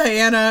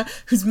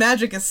 whose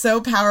magic is so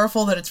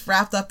powerful that it's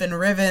wrapped up in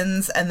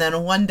ribbons, and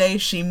then one day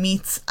she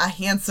meets a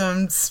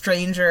handsome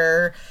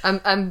stranger.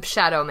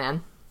 Shadow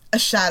Man. A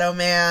shadow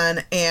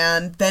man,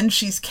 and then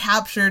she's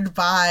captured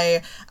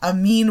by a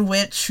mean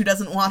witch who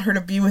doesn't want her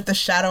to be with the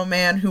shadow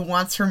man who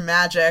wants her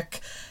magic,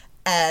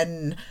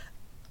 and,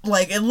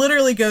 like, it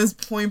literally goes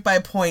point by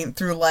point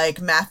through, like,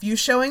 Matthew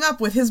showing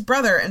up with his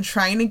brother and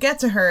trying to get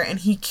to her, and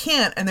he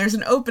can't, and there's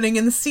an opening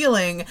in the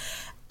ceiling,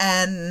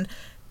 and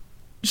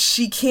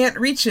she can't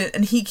reach it,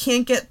 and he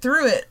can't get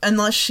through it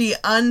unless she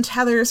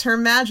untethers her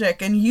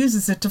magic and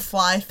uses it to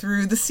fly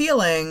through the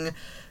ceiling,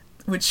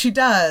 which she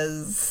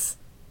does.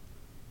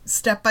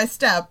 Step by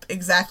step,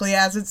 exactly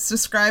as it's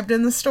described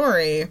in the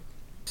story.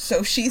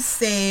 So she's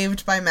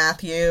saved by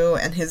Matthew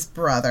and his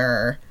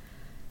brother.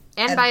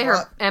 And by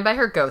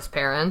her ghost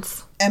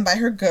parents. And by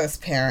her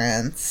ghost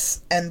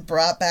parents. And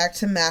brought back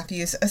to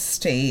Matthew's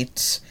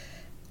estate.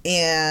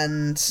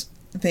 And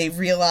they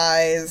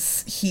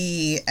realize,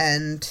 he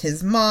and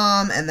his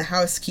mom and the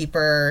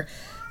housekeeper,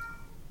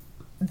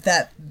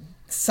 that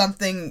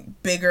something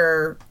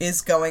bigger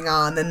is going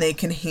on than they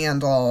can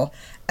handle,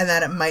 and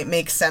that it might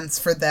make sense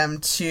for them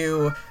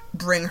to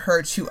bring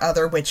her to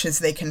other witches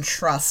they can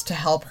trust to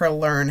help her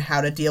learn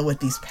how to deal with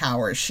these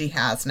powers she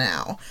has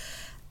now.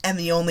 And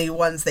the only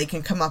ones they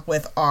can come up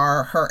with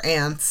are her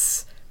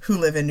aunts who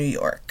live in New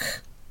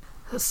York.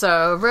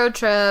 So, road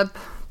trip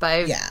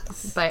by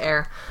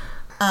air.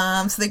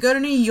 So they go to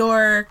New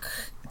York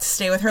to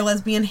stay with her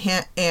lesbian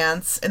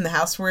aunts in the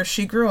house where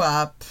she grew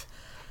up.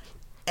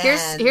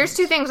 Here's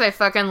two things I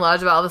fucking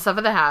loved about all the stuff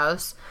at the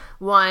house.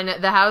 One,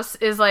 the house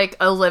is, like,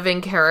 a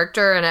living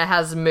character, and it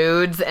has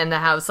moods, and the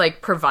house,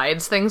 like,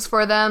 provides things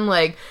for them.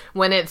 Like,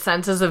 when it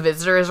senses a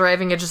visitor is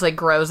arriving, it just, like,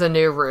 grows a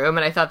new room,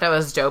 and I thought that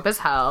was dope as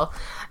hell.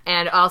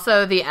 And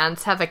also, the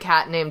aunts have a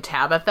cat named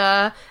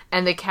Tabitha,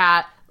 and the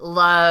cat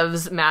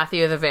loves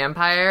Matthew the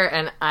vampire,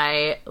 and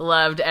I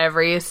loved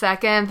every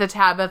second that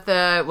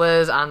Tabitha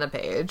was on the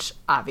page,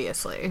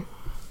 obviously.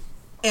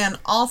 And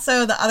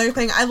also, the other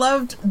thing I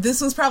loved,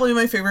 this was probably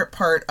my favorite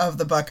part of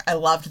the book, I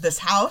loved this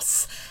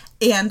house.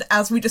 And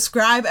as we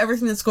describe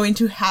everything that's going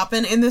to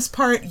happen in this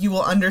part, you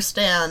will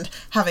understand,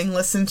 having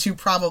listened to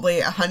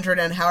probably 100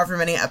 and however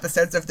many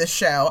episodes of this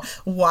show,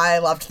 why I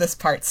loved this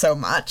part so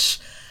much.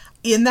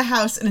 In the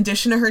house, in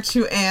addition to her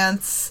two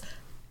aunts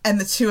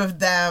and the two of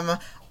them,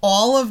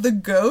 all of the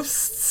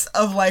ghosts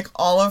of, like,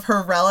 all of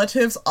her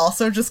relatives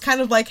also just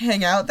kind of, like,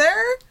 hang out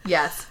there.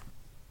 Yes.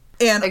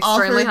 And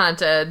extremely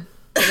haunted,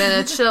 but in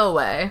a chill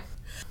way.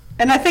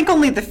 And I think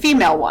only the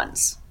female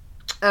ones.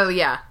 Oh,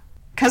 yeah.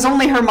 Because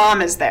only her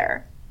mom is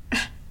there.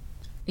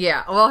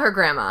 Yeah, well, her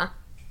grandma.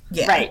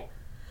 Yeah. Right.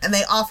 And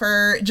they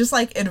offer just,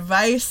 like,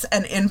 advice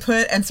and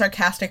input and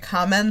sarcastic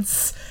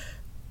comments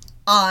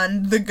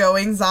on the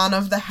goings-on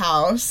of the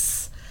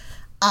house.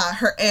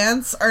 Her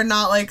aunts are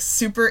not, like,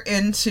 super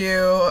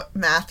into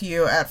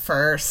Matthew at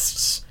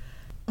first.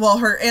 Well,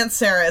 her Aunt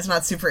Sarah is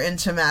not super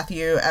into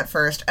Matthew at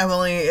first.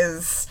 Emily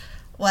is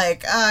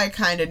like, I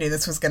kind of knew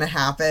this was going to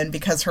happen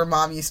because her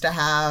mom used to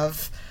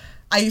have...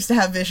 I used to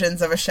have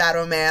visions of a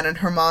shadow man, and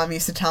her mom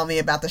used to tell me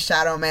about the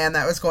shadow man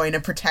that was going to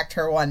protect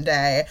her one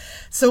day.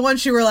 So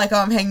once you were like, oh,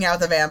 I'm hanging out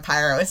with a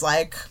vampire, I was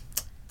like,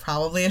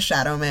 probably a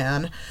shadow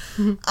man.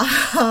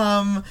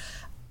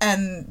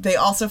 And they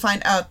also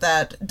find out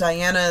that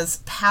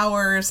Diana's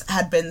powers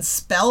had been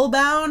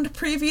spellbound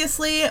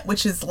previously,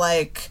 which is,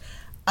 like,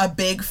 a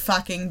big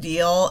fucking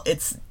deal.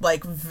 It's,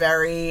 like,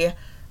 very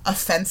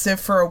offensive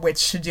for a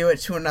witch to do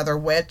it to another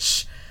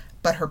witch,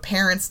 but her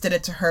parents did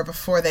it to her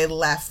before they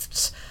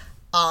left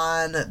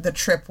on the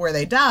trip where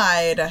they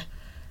died,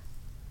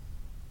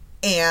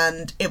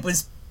 and it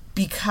was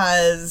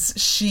because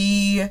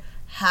she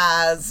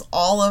has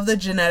all of the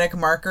genetic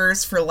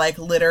markers for, like,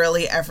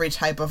 literally every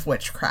type of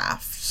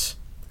witchcraft.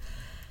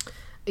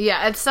 Yeah,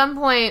 at some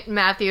point,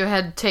 Matthew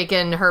had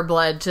taken her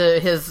blood to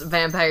his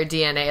vampire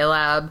DNA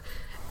lab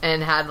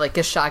and had, like,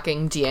 a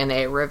shocking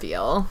DNA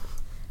reveal.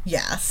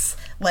 Yes.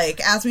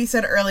 Like, as we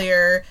said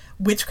earlier,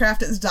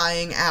 witchcraft is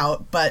dying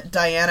out, but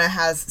Diana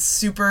has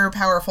super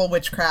powerful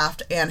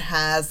witchcraft and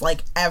has,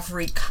 like,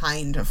 every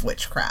kind of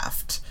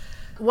witchcraft.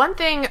 One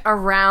thing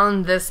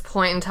around this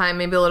point in time,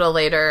 maybe a little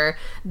later,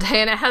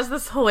 Diana has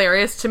this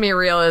hilarious to me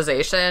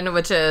realization,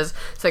 which is,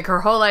 it's like her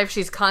whole life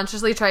she's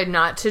consciously tried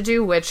not to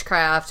do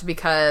witchcraft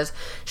because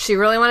she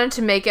really wanted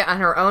to make it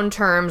on her own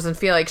terms and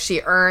feel like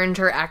she earned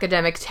her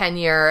academic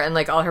tenure and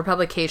like all her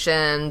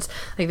publications,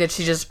 like that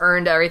she just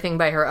earned everything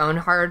by her own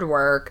hard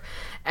work.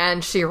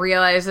 And she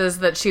realizes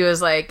that she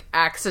was like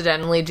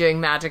accidentally doing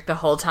magic the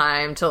whole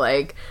time to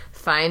like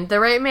find the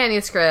right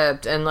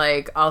manuscript and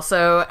like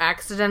also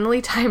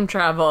accidentally time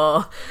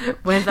travel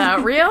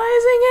without realizing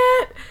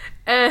it.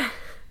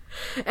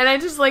 And I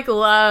just like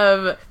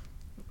love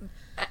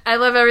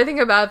everything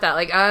about that.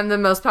 Like, I'm the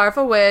most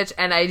powerful witch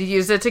and I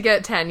used it to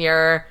get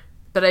tenure,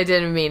 but I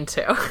didn't mean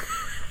to.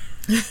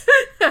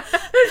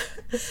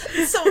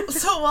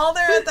 So while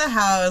they're at the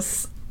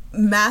house,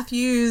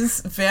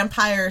 Matthew's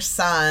vampire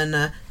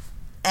son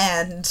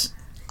and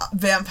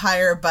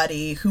vampire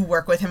buddy who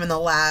work with him in the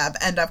lab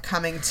end up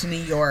coming to New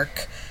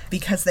York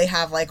because they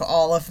have like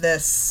all of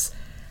this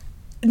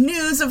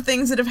news of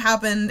things that have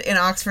happened in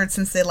Oxford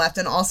since they left,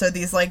 and also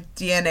these like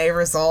DNA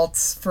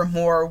results for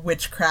more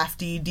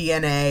witchcrafty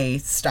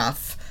DNA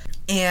stuff.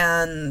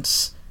 And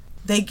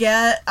they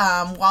get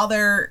while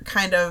they're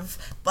kind of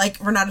like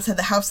Renata said,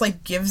 the house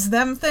like gives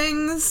them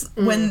things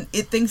when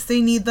it thinks they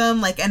need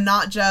them, like, and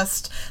not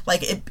just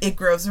like it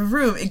grows a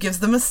room, it gives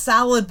them a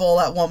salad bowl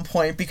at one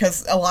point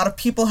because a lot of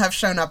people have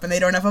shown up and they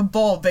don't have a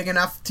bowl big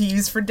enough to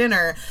use for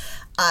dinner.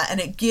 And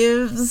it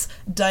gives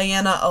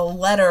Diana a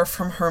letter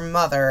from her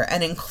mother,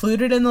 and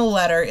included in the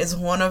letter is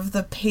one of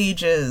the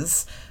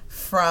pages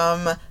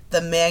from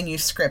the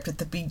manuscript at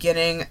the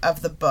beginning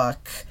of the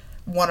book,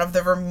 one of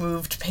the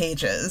removed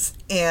pages,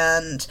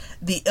 and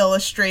the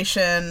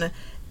illustration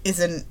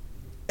is an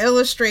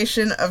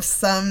illustration of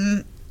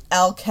some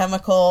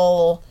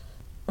alchemical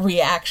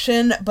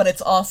reaction, but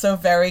it's also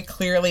very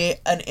clearly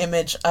an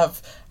image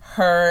of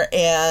her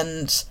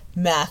and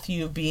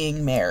Matthew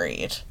being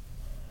married.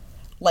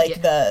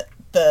 Like,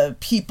 the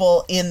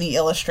people in the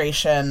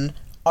illustration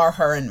are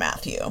her and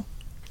Matthew.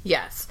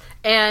 Yes.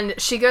 And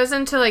she goes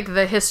into, like,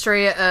 the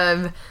history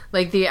of,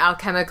 like, the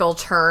alchemical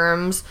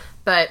terms,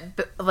 but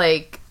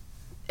like,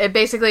 it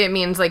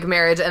means, like,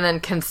 marriage and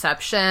then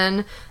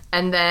conception.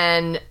 And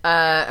then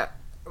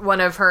one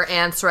of her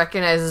aunts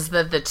recognizes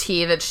that the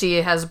tea that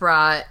she has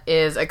brought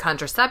is a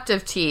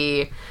contraceptive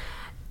tea.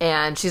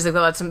 And she's like,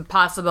 well, that's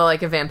impossible.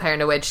 Like, a vampire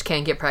and a witch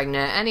can't get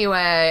pregnant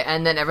anyway.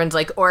 And then everyone's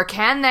like, or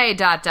can they, ...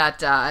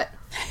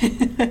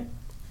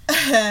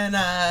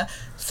 And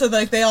so,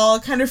 like, they all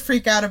kind of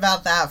freak out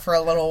about that for a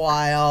little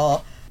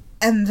while.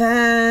 And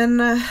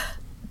then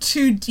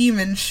 2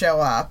 demons show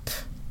up.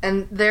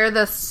 And they're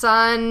the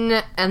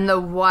son and the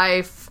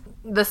wife,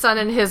 the son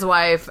and his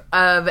wife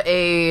of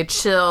a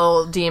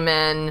chill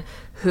demon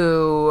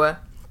who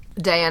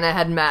Diana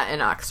had met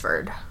in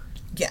Oxford.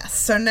 Yes,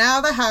 so now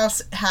the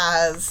house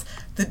has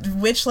the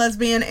witch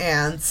lesbian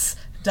aunts,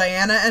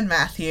 Diana and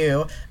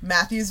Matthew,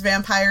 Matthew's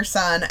vampire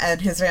son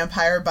and his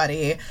vampire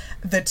buddy,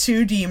 the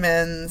 2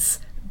 demons,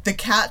 the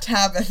cat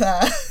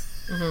Tabitha.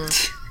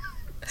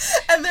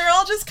 And they're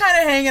all just kind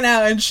of hanging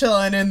out and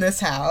chilling in this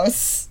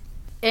house.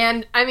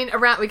 And, I mean,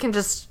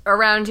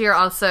 around here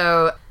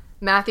also,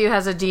 Matthew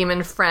has a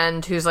demon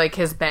friend who's, like,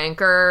 his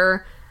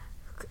banker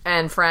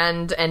and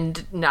friend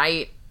and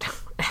knight.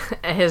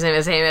 His name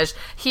is Hamish.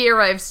 He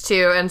arrives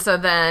too, and so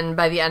then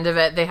by the end of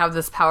it, they have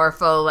this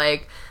powerful,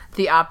 like,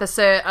 the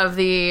opposite of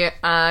the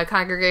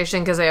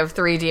congregation, because they have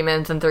 3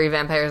 demons and 3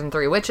 vampires and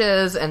 3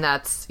 witches, and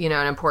that's, you know,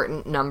 an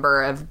important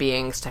number of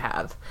beings to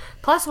have.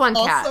 Plus 1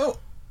 cat. Also,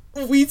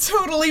 we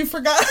totally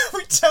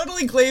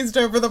glazed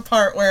over the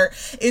part where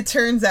it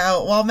turns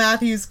out while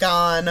Matthew's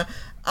gone,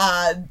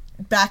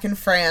 back in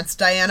France,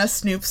 Diana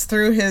snoops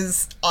through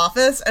his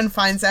office and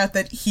finds out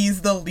that he's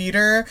the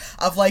leader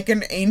of, like,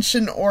 an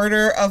ancient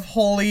order of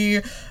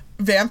holy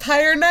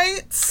vampire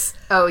knights.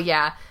 Oh,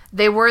 yeah.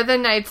 They were the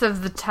Knights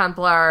of the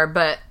Templar,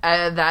 but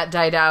that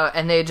died out,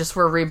 and they just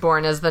were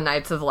reborn as the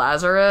Knights of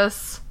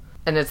Lazarus,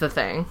 and it's a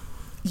thing.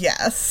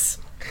 Yes.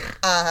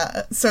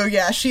 So,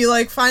 yeah, she,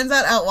 like, finds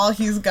that out while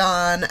he's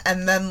gone,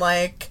 and then,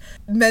 like,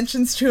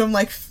 mentions to him,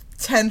 like,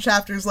 10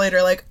 chapters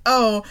later, like,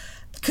 oh,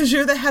 because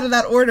you're the head of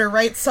that order,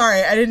 right?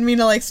 Sorry, I didn't mean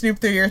to, like, snoop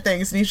through your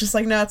things. And he's just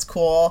like, no, it's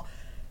cool.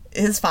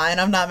 It's fine.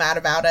 I'm not mad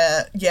about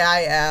it. Yeah,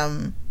 I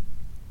am.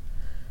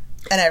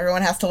 And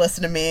everyone has to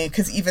listen to me,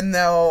 because even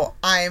though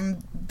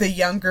I'm the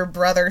younger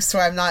brother, so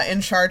I'm not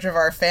in charge of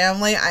our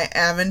family, I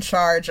am in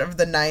charge of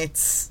the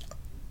Knights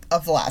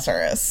of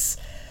Lazarus.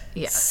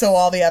 Yes. So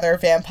all the other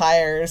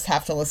vampires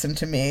have to listen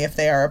to me if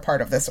they are a part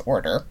of this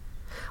order.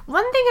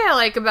 One thing I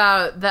like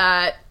about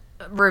that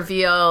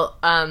reveal,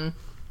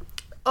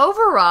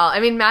 overall, I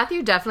mean,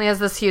 Matthew definitely has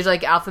this huge,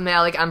 like, alpha male,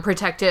 like, I'm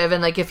protective,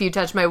 and, like, if you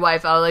touch my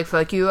wife, I'll, like,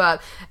 fuck you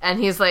up. And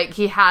he's, like,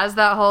 he has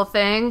that whole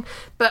thing.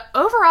 But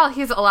overall,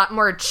 he's a lot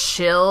more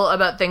chill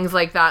about things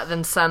like that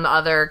than some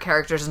other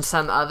characters in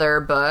some other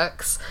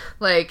books.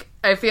 Like,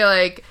 I feel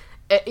like,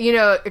 you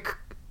know,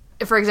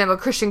 for example,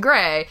 Christian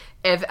Grey,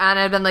 if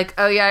Anna had been like,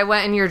 oh yeah, I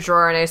went in your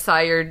drawer and I saw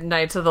your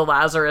Knights of the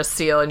Lazarus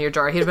seal in your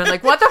drawer, he'd been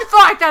like, what the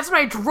fuck? That's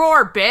my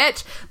drawer,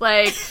 bitch!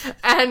 Like,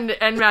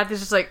 and Matthew's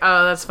just like,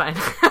 oh, that's fine.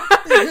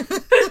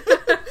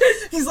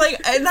 He's like,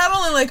 and not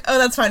only like, oh,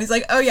 that's fine, he's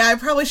like, oh yeah, I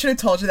probably should have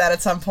told you that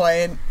at some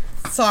point.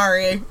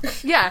 Sorry.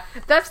 Yeah,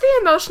 that's the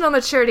emotional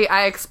maturity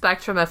I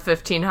expect from a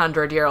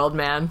 1,500-year-old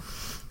man.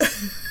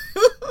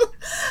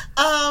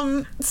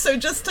 So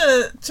just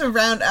to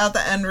round out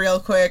the end real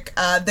quick,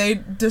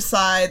 they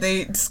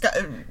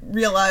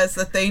realize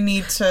that they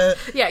need to...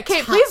 Yeah,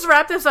 Kate, please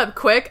wrap this up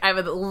quick. I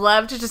would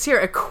love to just hear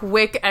a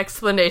quick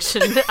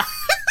explanation.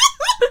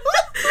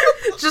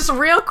 Just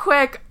real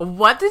quick,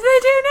 what did they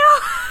do now?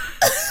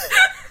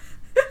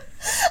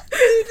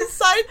 They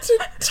decide to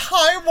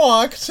time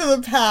walk to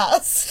the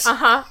past.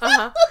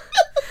 Because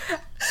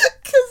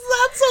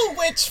that's a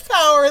witch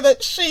power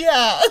that she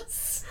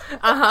has.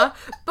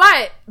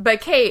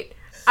 But Kate,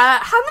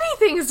 how many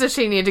things does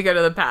she need to go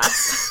to the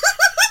past?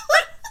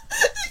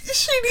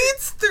 She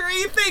needs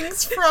 3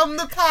 things from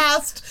the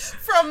past,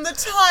 from the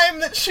time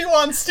that she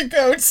wants to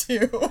go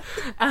to.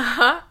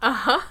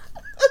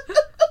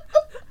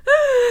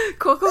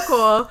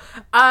 Cool.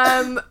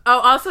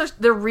 Also,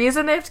 the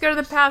reason they have to go to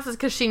the past is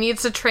because she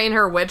needs to train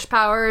her witch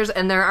powers,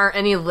 and there aren't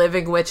any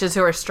living witches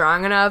who are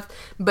strong enough,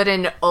 but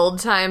in old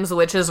times,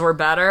 witches were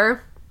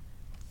better.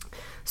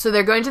 So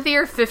they're going to the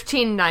year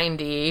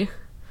 1590.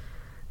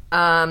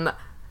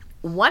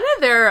 One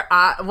of their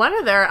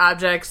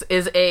objects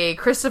is a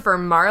Christopher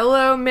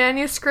Marlowe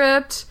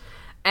manuscript,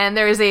 and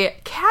there is a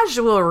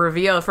casual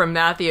reveal from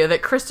Matthew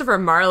that Christopher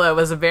Marlowe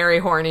was very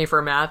horny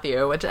for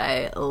Matthew, which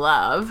I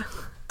love.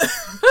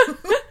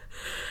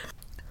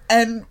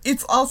 And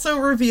it's also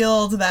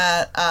revealed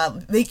that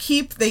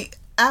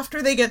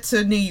after they get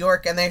to New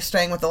York and they're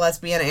staying with the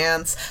lesbian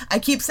aunts, I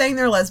keep saying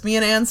they're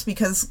lesbian aunts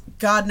because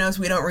God knows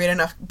we don't read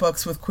enough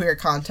books with queer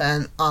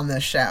content on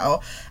this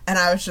show, and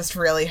I was just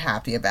really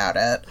happy about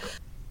it.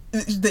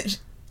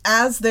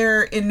 As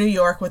they're in New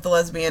York with the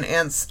lesbian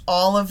aunts,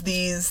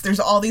 there's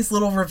all these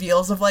little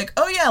reveals of like,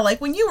 oh yeah, like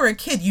when you were a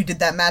kid, you did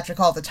that magic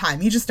all the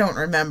time. You just don't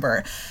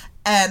remember.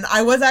 And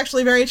I was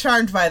actually very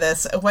charmed by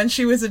this. When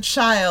she was a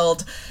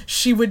child,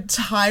 she would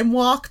time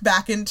walk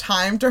back in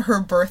time to her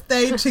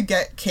birthday to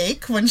get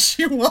cake when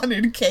she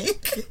wanted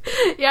cake.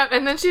 Yep,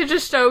 and then she'd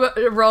just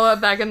roll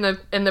up back in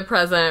the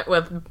present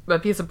with a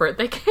piece of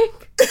birthday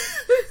cake.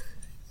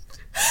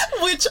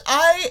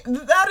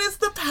 That is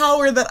the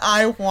power that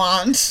I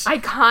want.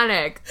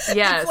 Iconic,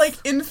 yes. It's like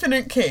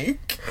infinite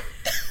cake.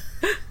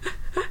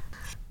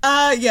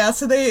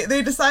 So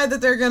they decide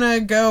that they're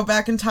gonna go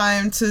back in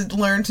time to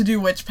learn to do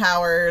witch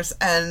powers,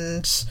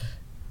 and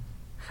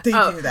they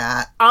do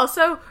that.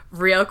 Also,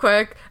 real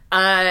quick,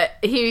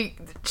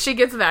 she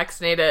gets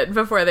vaccinated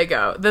before they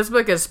go. This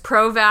book is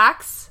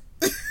pro-vax,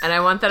 and I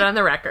want that on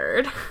the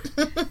record.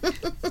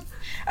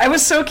 I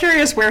was so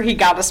curious where he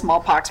got a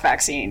smallpox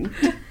vaccine.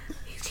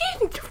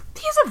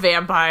 He's a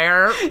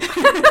vampire.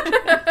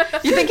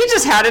 You think he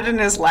just had it in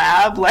his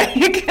lab?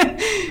 Like...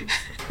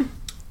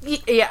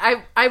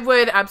 Yeah, I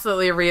would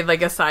absolutely read,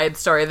 like, a side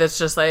story that's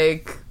just,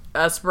 like,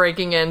 us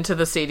breaking into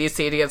the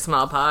CDC to get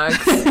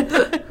smallpox. And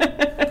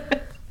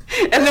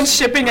then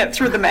shipping it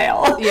through the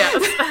mail. Yes.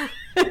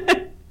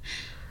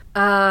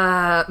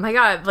 My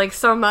God, like,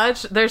 so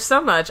much. There's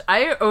so much.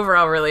 I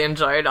overall really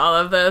enjoyed all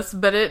of this,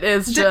 but it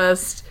is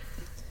just...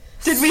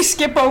 Did we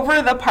skip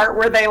over the part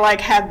where they, like,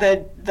 had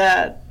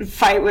the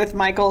fight with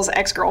Michael's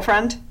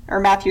ex-girlfriend? Or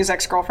Matthew's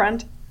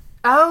ex-girlfriend?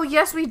 Oh,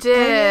 yes, we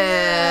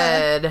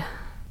did.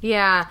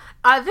 Yeah.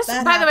 By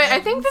the way, I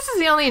think this is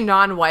the only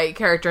non-white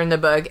character in the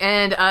book,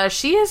 and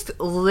she has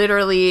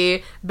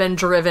literally been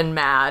driven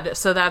mad,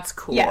 so that's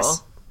cool.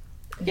 Yes.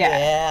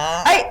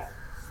 Yeah.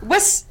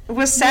 Was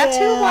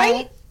Satu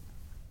white?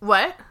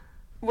 What?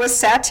 Was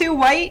Satu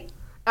white?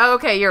 Oh,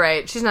 okay, you're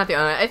right. She's not the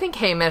only one. I think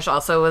Hamish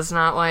also was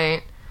not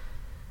white.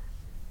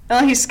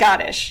 Well, he's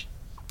Scottish.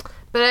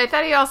 But I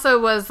thought he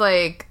also was,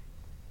 like,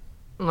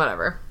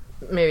 whatever.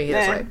 Maybe he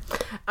is white.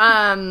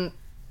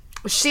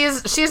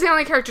 She's the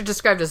only character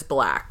described as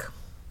black.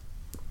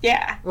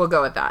 Yeah. We'll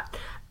go with that.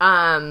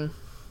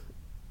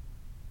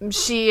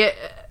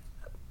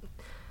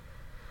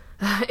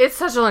 It's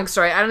such a long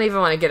story. I don't even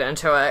want to get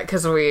into it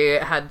because we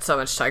had so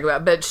much to talk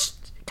about. But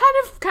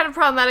kind of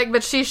problematic.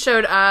 But she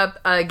showed up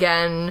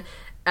again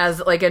as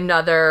like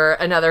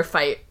another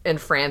fight in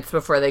France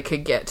before they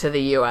could get to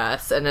the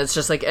U.S. And it's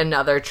just like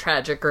another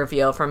tragic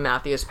reveal from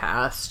Matthew's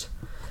past.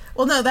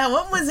 Well, no, that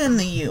one was in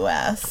the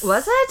U.S.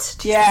 Was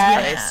it?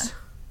 Yeah.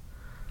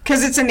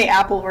 Because it's in the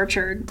apple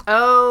orchard.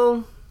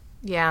 Oh,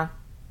 yeah.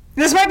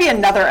 This might be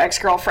another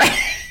ex-girlfriend.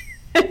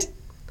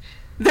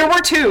 There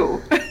were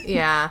 2.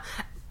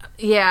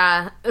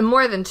 Yeah,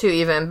 more than 2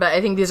 even, but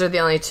I think these are the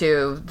only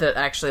 2 that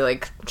actually,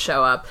 like,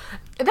 show up.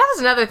 That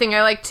was another thing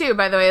I like, too,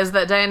 by the way, is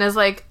that Diana's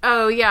like,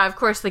 oh, yeah, of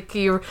course, like,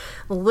 you're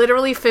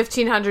literally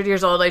 1,500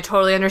 years old. I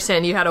totally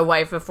understand you had a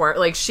wife before.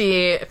 Like,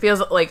 she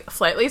feels, like,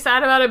 slightly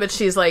sad about it, but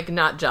she's, like,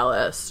 not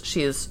jealous.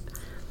 She's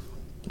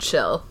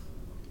chill.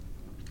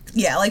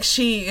 Yeah, like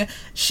she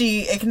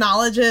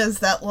acknowledges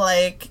that,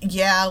 like,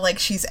 yeah, like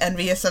she's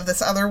envious of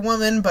this other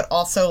woman, but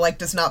also like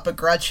does not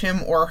begrudge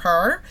him or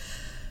her,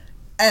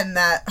 and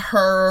that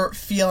her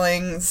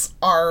feelings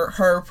are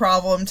her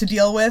problem to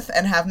deal with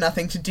and have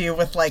nothing to do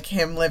with like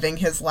him living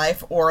his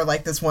life or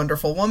like this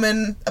wonderful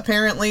woman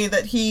apparently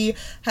that he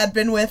had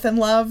been with and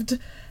loved.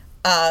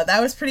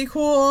 That was pretty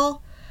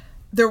cool.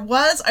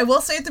 I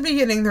will say at the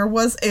beginning, there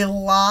was a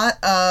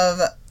lot of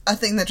a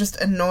thing that just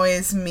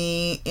annoys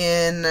me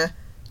in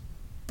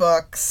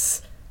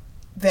books,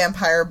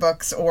 vampire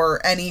books,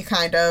 or any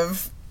kind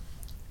of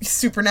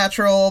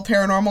supernatural,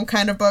 paranormal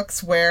kind of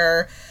books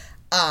where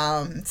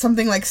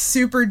something like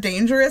super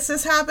dangerous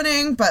is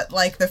happening, but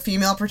like the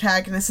female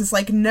protagonist is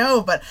like,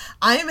 no, but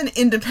I am an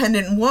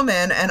independent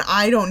woman and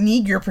I don't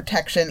need your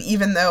protection,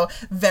 even though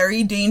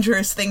very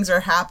dangerous things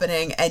are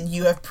happening and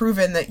you have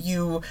proven that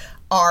you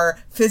are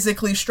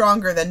physically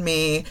stronger than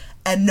me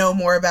and know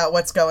more about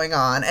what's going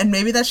on. And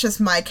maybe that's just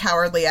my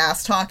cowardly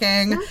ass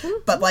talking,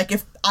 but like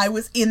if I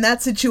was in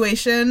that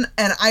situation,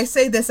 and I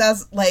say this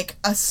as like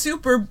a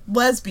super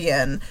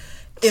lesbian,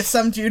 if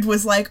some dude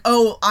was like,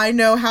 oh, I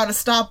know how to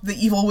stop the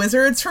evil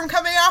wizards from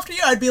coming after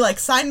you, I'd be like,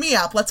 sign me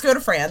up, let's go to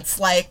France,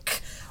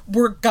 like,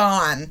 we're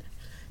gone.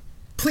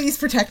 Please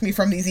protect me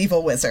from these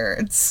evil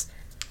wizards.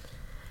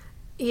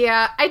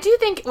 Yeah, I do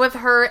think with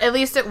her, at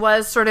least it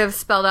was sort of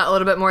spelled out a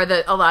little bit more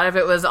that a lot of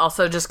it was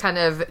also just kind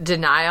of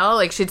denial.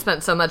 Like, she'd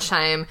spent so much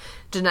time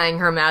denying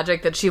her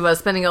magic that she was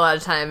spending a lot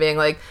of time being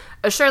like,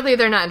 oh, surely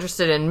they're not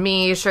interested in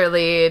me,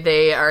 surely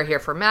they are here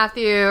for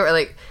Matthew, or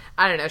like,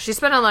 I don't know. She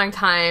spent a long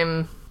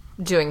time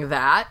doing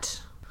that.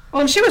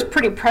 Well, and she was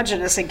pretty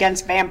prejudiced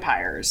against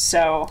vampires,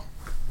 so...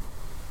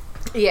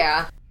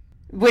 Yeah.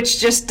 Which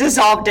just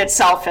dissolved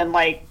itself in,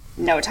 like,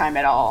 no time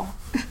at all.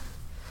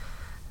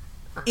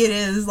 It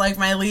is, like,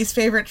 my least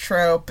favorite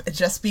trope,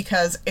 just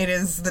because it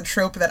is the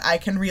trope that I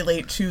can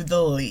relate to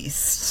the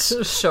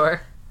least.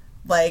 Sure.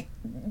 Like,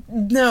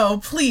 no,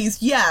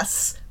 please,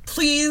 yes,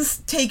 please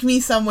take me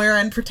somewhere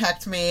and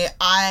protect me.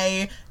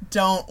 I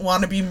don't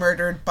want to be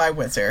murdered by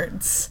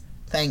wizards.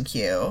 Thank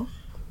you.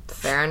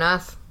 Fair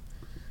enough.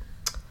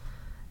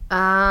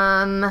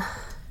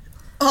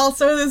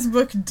 Also, this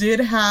book did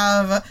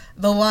have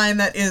the line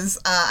that is,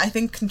 I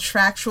think,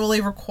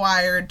 contractually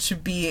required to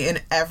be in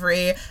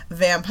every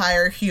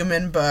vampire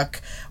human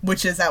book,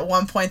 which is at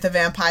one point the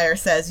vampire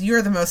says,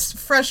 "You're the most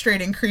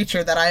frustrating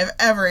creature that I have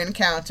ever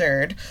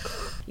encountered."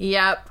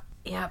 Yep.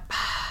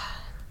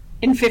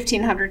 In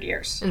 1,500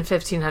 years. In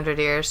 1,500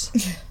 years.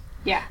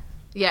 Yeah.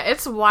 Yeah,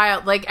 it's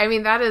wild. Like, I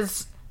mean, that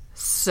is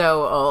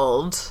so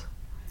old.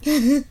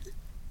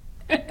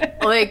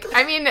 Like,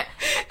 I mean,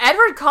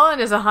 Edward Cullen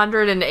is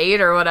 108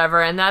 or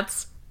whatever, and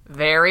that's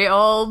very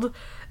old.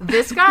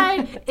 This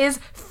guy is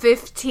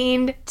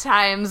 15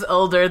 times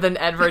older than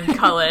Edward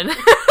Cullen.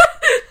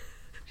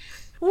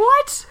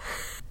 What?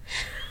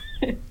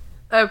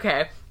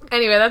 Okay.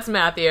 Anyway, that's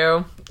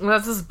Matthew.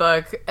 That's his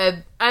book.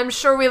 I'm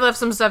sure we left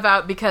some stuff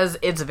out because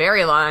it's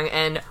very long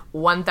and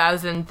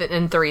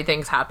 1,003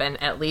 things happen,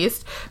 at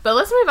least. But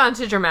let's move on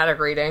to dramatic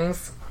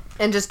readings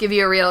and just give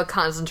you a real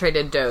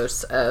concentrated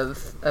dose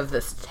of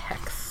this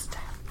text.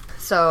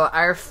 So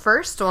our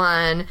first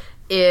one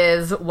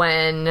is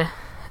when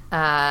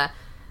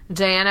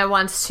Diana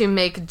wants to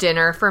make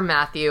dinner for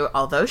Matthew,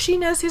 although she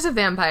knows he's a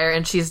vampire,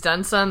 and she's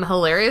done some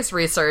hilarious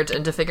research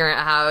into figuring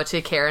out how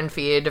to care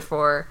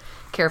for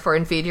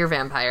and feed your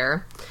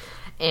vampire.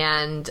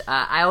 And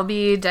I will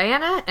be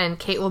Diana, and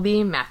Kate will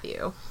be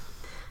Matthew.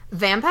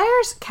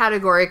 Vampires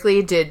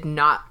categorically did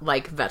not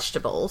like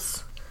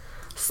vegetables.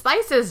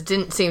 Spices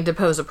didn't seem to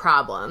pose a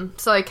problem,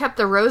 so I kept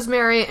the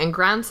rosemary and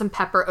ground some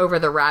pepper over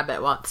the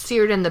rabbit while it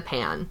seared in the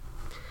pan.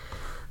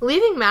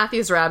 Leaving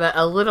Matthew's rabbit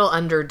a little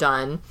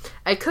underdone,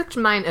 I cooked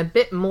mine a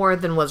bit more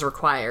than was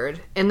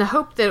required, in the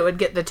hope that it would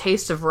get the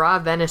taste of raw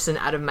venison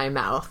out of my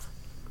mouth.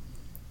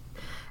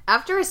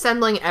 After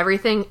assembling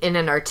everything in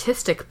an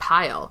artistic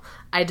pile,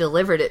 I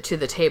delivered it to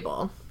the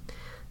table.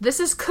 This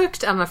is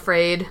cooked, I'm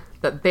afraid,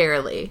 but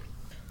barely.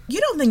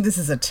 You don't think this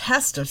is a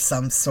test of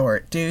some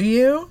sort, do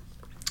you?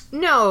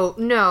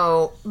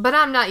 No, but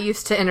I'm not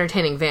used to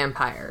entertaining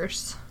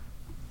vampires.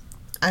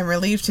 I'm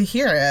relieved to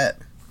hear it.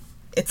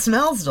 It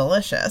smells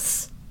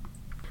delicious.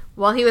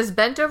 While he was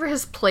bent over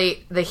his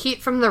plate, the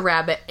heat from the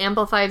rabbit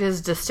amplified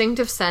his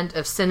distinctive scent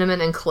of cinnamon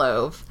and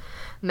clove.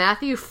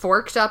 Matthew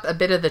forked up a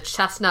bit of the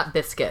chestnut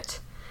biscuit.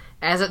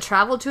 As it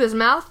traveled to his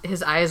mouth,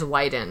 his eyes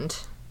widened.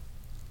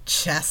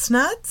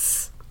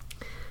 Chestnuts?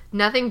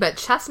 Nothing but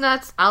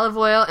chestnuts, olive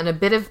oil, and a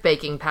bit of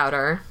baking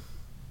powder.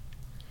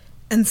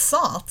 And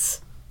salt.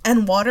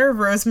 And water,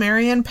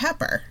 rosemary, and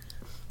pepper.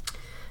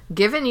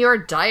 Given your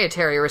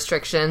dietary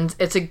restrictions,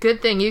 it's a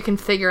good thing you can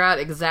figure out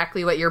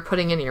exactly what you're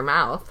putting in your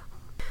mouth.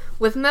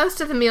 With most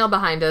of the meal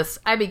behind us,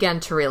 I began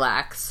to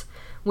relax.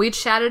 We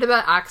chatted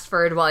about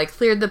Oxford while I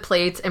cleared the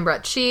plates and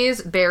brought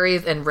cheese,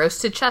 berries, and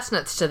roasted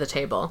chestnuts to the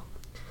table.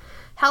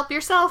 Help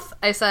yourself,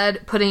 I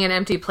said, putting an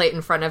empty plate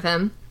in front of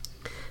him.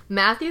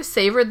 Matthew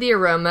savored the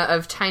aroma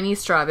of tiny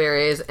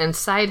strawberries and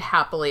sighed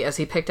happily as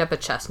he picked up a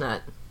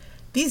chestnut.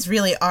 These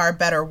really are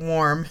better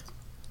warm.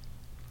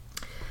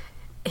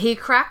 He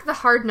cracked the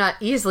hard nut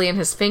easily in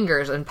his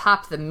fingers and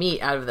popped the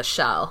meat out of the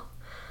shell.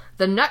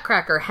 The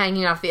nutcracker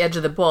hanging off the edge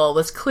of the bowl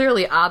was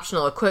clearly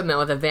optional equipment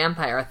with a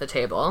vampire at the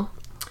table.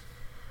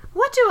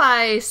 What do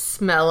I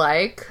smell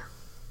like?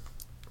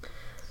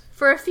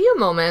 For a few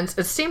moments,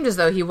 it seemed as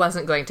though he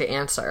wasn't going to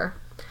answer.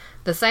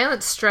 The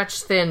silence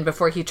stretched thin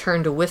before he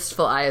turned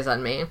wistful eyes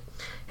on me.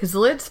 His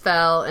lids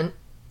fell,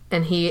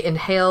 and he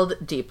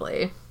inhaled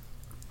deeply.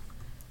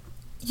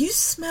 You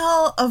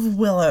smell of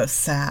willow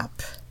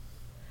sap.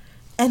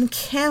 And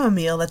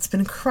chamomile that's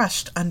been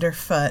crushed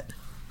underfoot.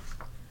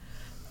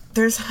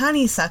 There's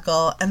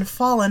honeysuckle and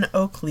fallen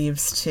oak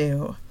leaves,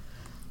 too,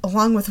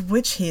 along with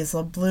witch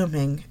hazel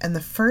blooming and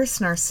the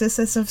first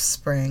narcissus of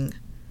spring.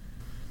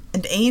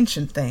 And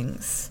ancient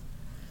things.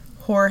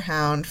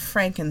 Horehound,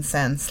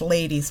 frankincense,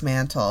 lady's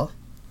mantle.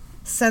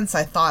 Scents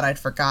I thought I'd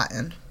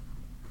forgotten.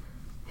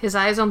 His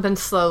eyes opened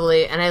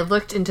slowly, and I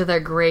looked into their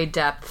gray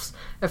depths,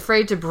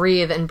 afraid to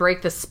breathe and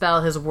break the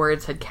spell his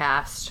words had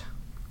cast.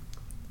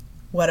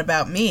 What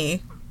about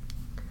me?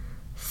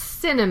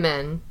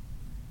 Cinnamon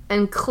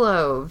and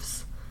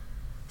cloves.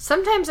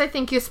 Sometimes I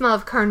think you smell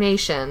of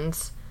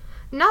carnations.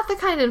 Not the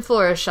kind in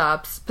florist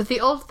shops, but the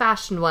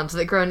old-fashioned ones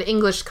that grow in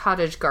English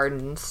cottage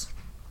gardens.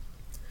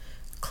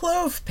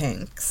 Clove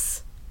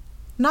pinks.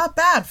 Not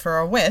bad for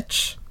a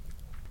witch.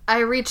 I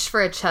reached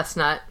for a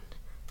chestnut.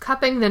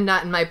 Cupping the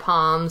nut in my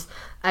palms,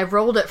 I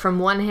rolled it from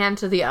one hand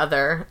to the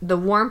other, the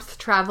warmth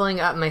traveling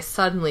up my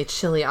suddenly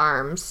chilly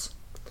arms.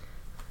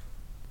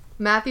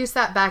 Matthew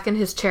sat back in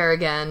his chair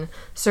again,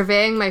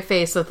 surveying my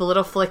face with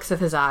little flicks of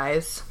his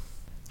eyes.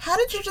 How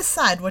did you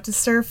decide what to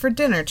serve for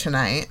dinner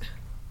tonight?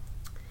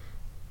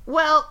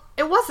 Well,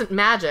 it wasn't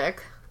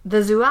magic.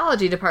 The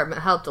zoology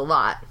department helped a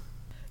lot.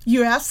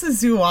 You asked the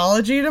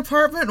zoology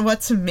department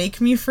what to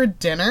make me for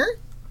dinner?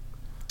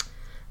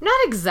 Not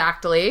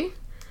exactly.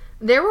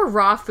 There were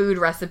raw food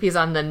recipes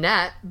on the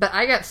net, but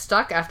I got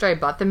stuck after I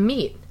bought the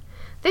meat.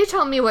 They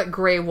told me what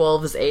gray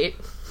wolves ate.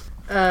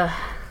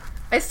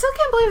 I still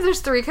can't believe there's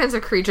 3 kinds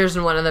of creatures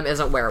and one of them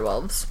isn't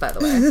werewolves, by the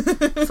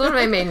way. It's one of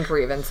my main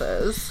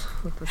grievances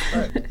with this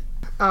book.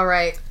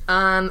 Alright,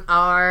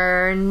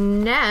 our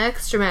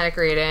next dramatic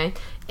reading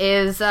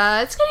is, it's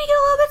gonna get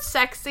a little bit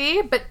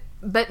sexy,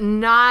 but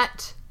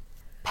not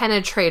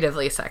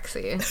penetratively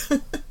sexy.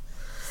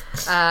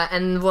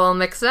 And we'll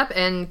mix it up,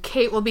 and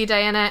Kate will be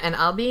Diana, and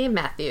I'll be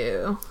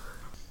Matthew.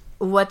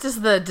 What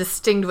does the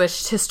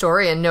distinguished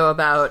historian know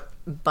about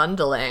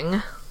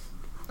bundling?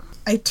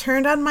 I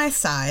turned on my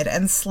side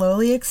and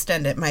slowly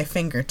extended my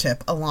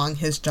fingertip along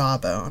his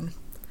jawbone.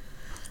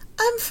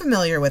 I'm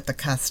familiar with the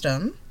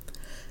custom,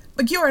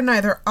 but you are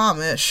neither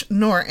Amish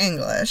nor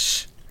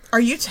English.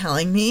 Are you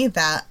telling me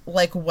that,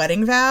 like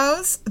wedding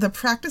vows, the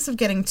practice of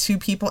getting 2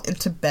 people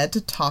into bed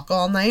to talk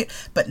all night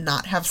but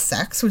not have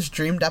sex was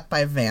dreamed up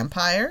by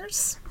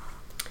vampires?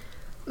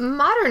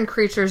 Modern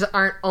creatures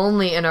aren't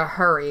only in a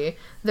hurry,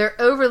 they're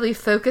overly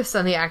focused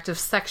on the act of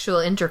sexual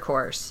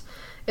intercourse.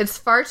 It's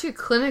far too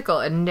clinical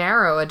and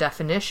narrow a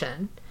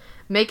definition.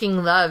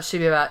 Making love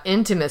should be about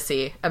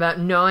intimacy, about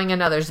knowing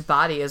another's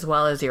body as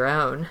well as your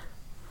own.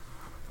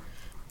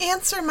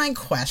 Answer my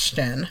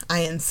question, I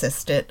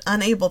insisted,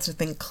 unable to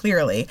think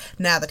clearly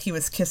now that he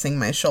was kissing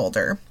my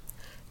shoulder.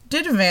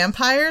 Did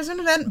vampires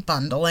invent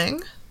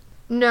bundling?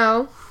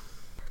 No.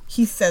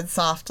 He said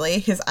softly,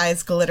 his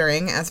eyes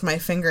glittering as my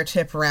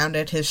fingertip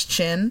rounded his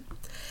chin.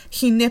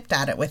 He nipped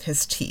at it with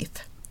his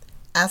teeth.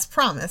 As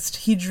promised,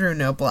 he drew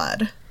no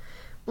blood.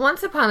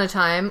 Once upon a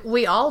time,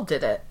 we all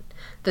did it.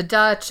 The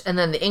Dutch and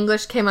then the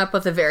English came up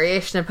with a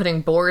variation of putting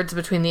boards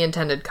between the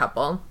intended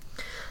couple.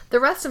 The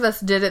rest of us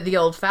did it the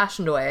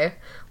old-fashioned way.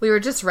 We were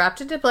just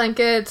wrapped into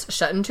blankets,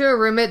 shut into a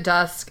room at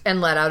dusk,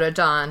 and let out at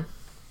dawn.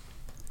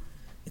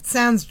 It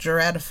sounds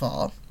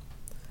dreadful.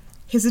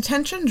 His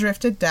attention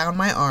drifted down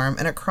my arm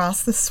and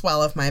across the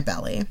swell of my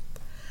belly.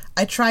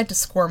 I tried to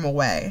squirm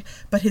away,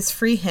 but his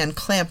free hand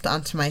clamped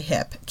onto my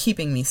hip,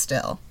 keeping me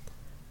still.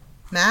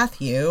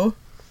 Matthew.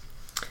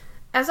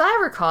 As I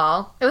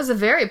recall, it was a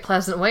very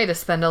pleasant way to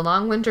spend a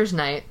long winter's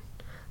night.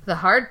 The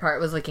hard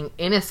part was looking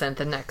innocent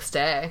the next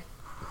day.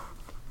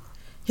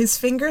 His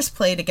fingers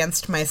played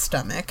against my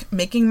stomach,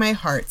 making my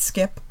heart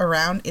skip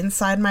around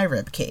inside my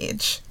rib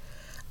cage.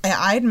 I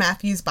eyed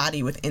Matthew's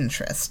body with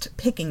interest,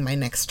 picking my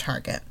next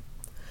target.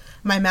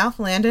 My mouth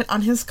landed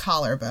on his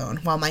collarbone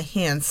while my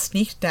hands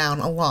sneaked down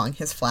along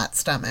his flat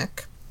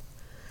stomach.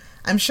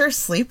 I'm sure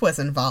sleep was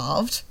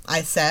involved,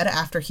 I said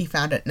after he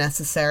found it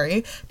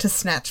necessary to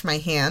snatch my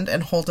hand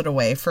and hold it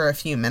away for a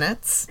few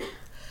minutes.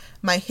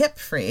 My hip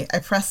free, I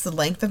pressed the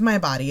length of my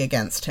body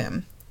against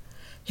him.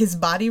 His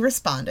body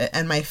responded,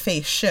 and my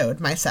face showed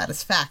my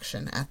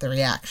satisfaction at the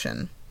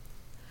reaction.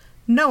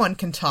 No one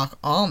can talk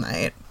all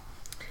night.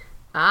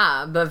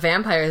 Ah, but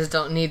vampires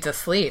don't need to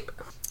sleep,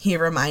 he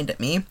reminded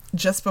me,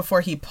 just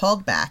before he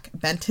pulled back,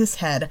 bent his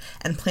head,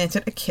 and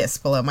planted a kiss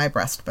below my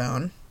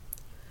breastbone.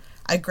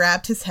 I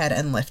grabbed his head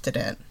and lifted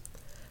it.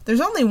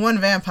 There's only one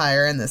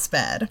vampire in this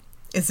bed.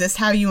 Is this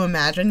how you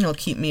imagine you'll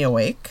keep me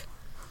awake?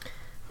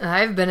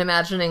 I've been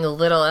imagining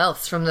little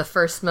else from the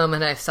first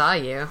moment I saw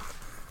you.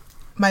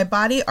 My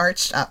body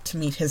arched up to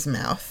meet his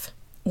mouth.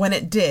 When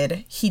it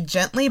did, he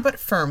gently but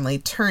firmly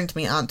turned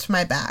me onto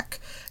my back,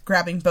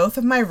 grabbing both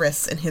of my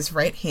wrists in his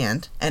right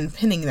hand and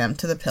pinning them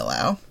to the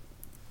pillow.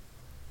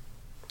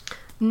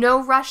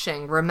 No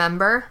rushing,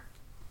 remember?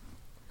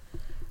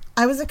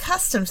 I was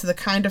accustomed to the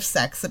kind of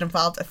sex that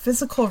involved a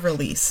physical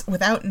release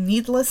without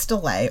needless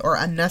delay or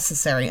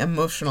unnecessary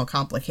emotional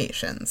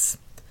complications.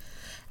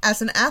 As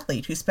an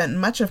athlete who spent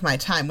much of my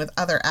time with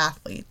other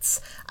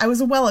athletes, I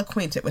was well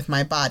acquainted with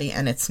my body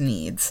and its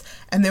needs,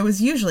 and there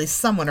was usually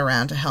someone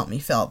around to help me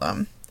fill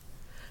them.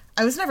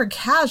 I was never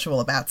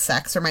casual about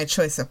sex or my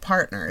choice of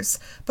partners,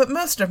 but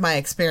most of my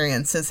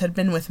experiences had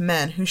been with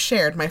men who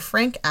shared my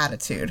frank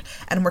attitude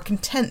and were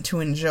content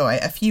to enjoy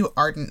a few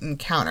ardent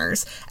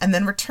encounters and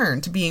then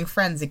return to being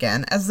friends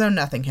again as though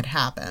nothing had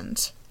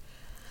happened.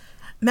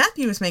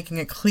 Matthew was making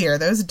it clear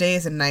those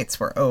days and nights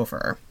were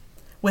over.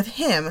 With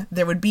him,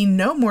 there would be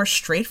no more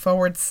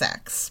straightforward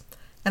sex,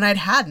 and I'd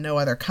had no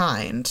other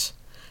kind.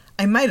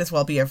 I might as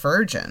well be a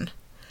virgin.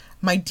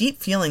 My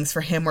deep feelings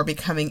for him were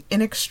becoming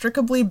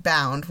inextricably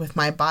bound with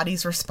my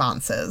body's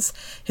responses,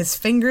 his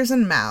fingers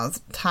and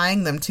mouth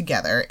tying them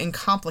together in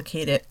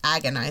complicated,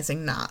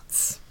 agonizing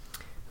knots.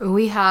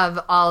 We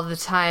have all the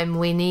time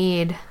we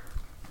need,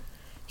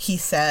 he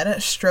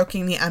said,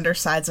 stroking the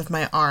undersides of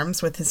my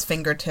arms with his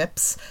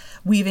fingertips,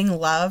 weaving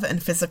love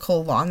and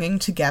physical longing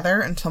together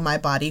until my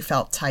body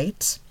felt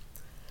tight.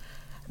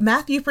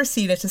 Matthew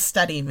proceeded to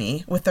study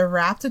me with the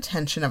rapt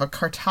attention of a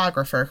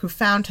cartographer who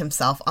found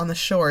himself on the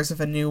shores of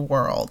a new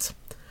world.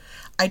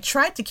 I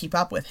tried to keep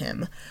up with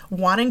him,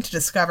 wanting to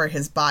discover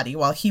his body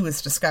while he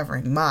was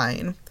discovering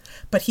mine,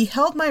 but he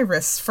held my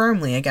wrists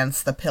firmly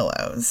against the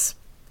pillows.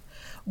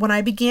 When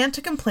I began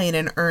to complain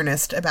in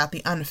earnest about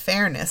the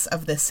unfairness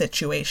of this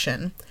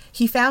situation,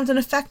 he found an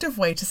effective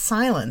way to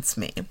silence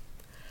me.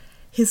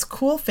 His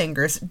cool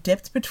fingers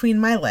dipped between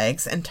my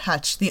legs and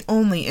touched the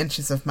only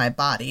inches of my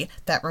body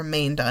that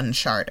remained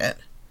uncharted.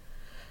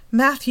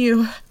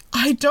 Matthew,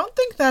 I don't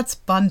think that's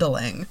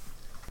bundling.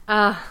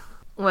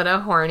 What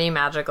a horny,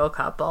 magical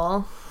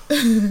couple.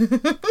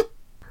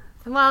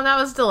 Well, that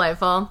was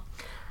delightful.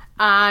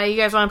 You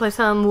guys want to play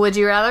some Would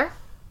You Rather?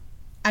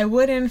 I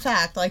would, in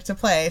fact, like to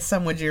play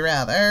some Would You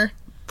Rather.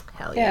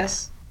 Hell yeah.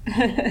 Yes.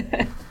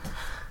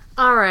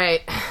 All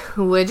right.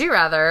 Would you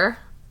rather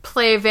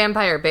play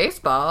vampire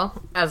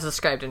baseball, as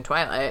described in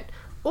Twilight,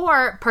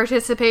 or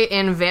participate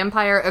in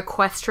vampire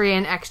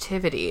equestrian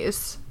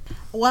activities?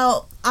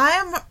 Well,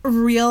 I'm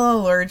real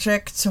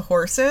allergic to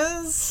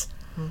horses.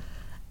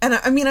 And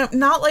I mean, I'm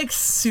not like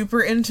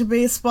super into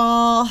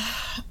baseball,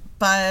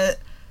 but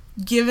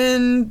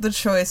given the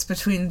choice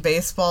between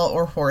baseball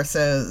or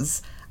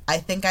horses, I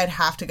think I'd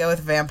have to go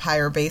with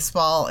vampire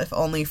baseball, if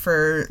only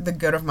for the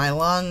good of my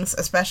lungs,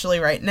 especially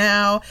right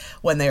now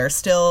when they are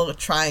still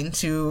trying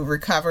to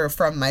recover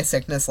from my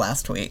sickness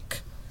last week.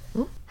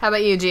 How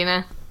about you,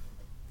 Gina?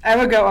 I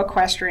would go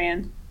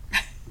equestrian.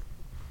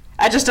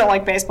 I just don't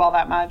like baseball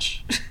that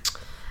much.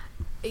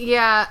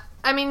 Yeah,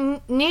 I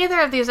mean, neither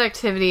of these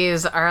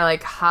activities are,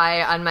 like,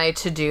 high on my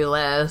to-do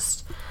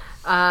list.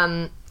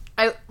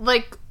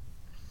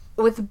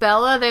 With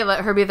Bella, they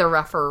let her be the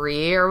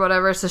referee or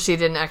whatever, so she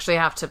didn't actually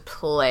have to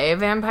play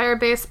vampire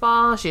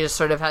baseball. She just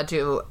sort of had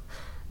to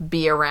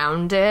be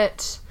around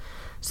it.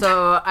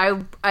 So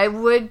I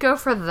would go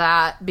for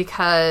that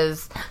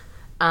because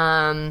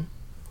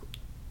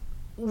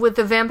with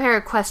the vampire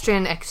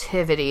equestrian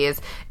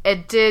activities,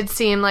 it did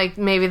seem like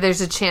maybe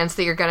there's a chance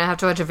that you're going to have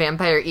to watch a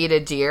vampire eat a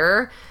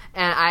deer,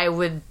 and I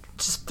would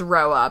just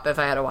throw up if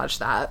I had to watch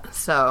that.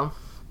 So,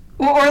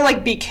 or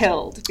like be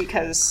killed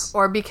because...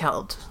 Or be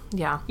killed.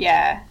 Yeah.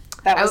 Yeah.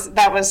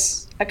 That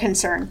was a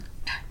concern.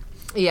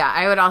 Yeah,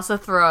 I would also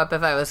throw up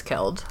if I was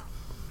killed.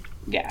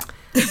 Yeah.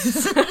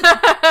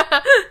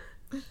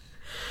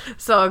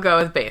 So I'll go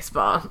with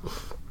baseball.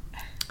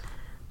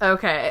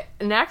 Okay,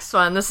 next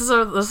one. This is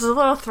a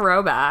little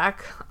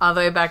throwback all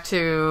the way back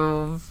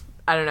to,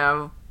 I don't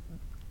know,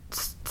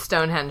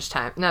 Stonehenge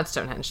time. Not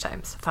Stonehenge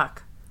times.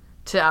 Fuck.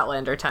 To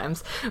Outlander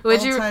times.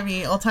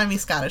 Old-timey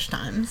Scottish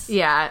times.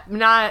 Yeah,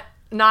 not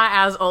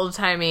as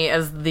old-timey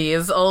as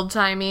these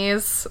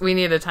old-timies. We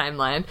need a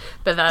timeline,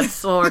 but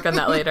we'll work on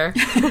that later.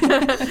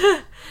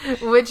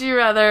 Would you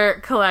rather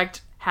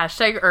collect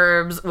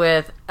 #herbs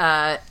with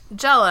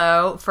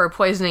Jello for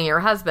poisoning your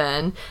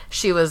husband?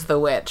 She was the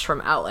witch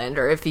from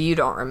Outlander, if you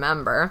don't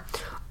remember.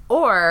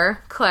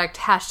 Or collect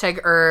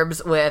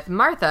 #herbs with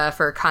Martha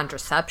for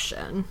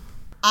contraception.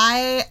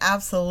 I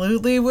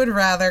absolutely would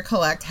rather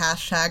collect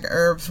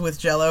 #herbs with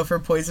Jello for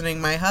poisoning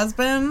my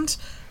husband.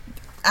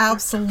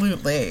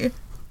 Absolutely.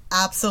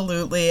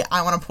 Absolutely.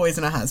 I want to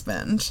poison a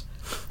husband.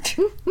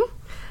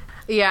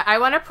 Yeah, I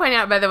want to point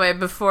out, by the way,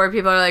 before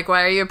people are like,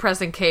 why are you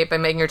oppressing Kate by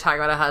making her talk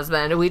about a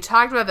husband? We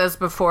talked about this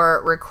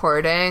before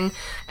recording,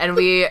 and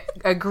we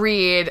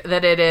agreed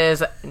that it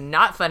is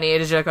not funny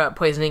to joke about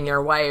poisoning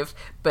your wife,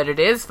 but it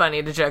is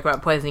funny to joke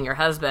about poisoning your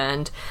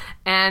husband.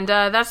 And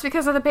that's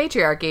because of the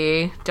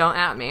patriarchy. Don't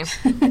at me.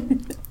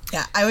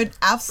 Yeah, I would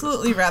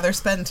absolutely rather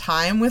spend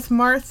time with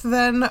Marth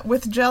than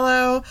with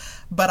Jell-O,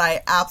 but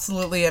I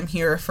absolutely am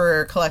here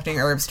for collecting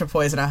herbs to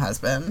poison a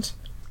husband.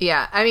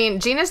 Yeah, I mean,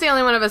 Gina's the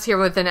only one of us here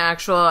with an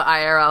actual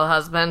IRL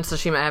husband, so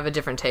she might have a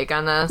different take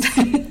on this.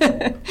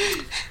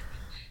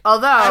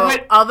 Although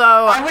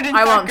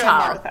I won't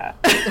tell.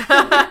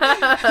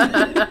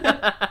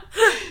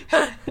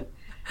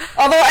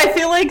 Although I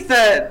feel like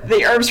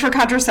the herbs for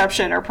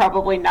contraception are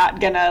probably not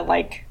gonna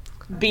like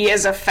be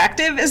as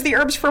effective as the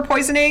herbs for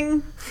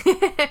poisoning.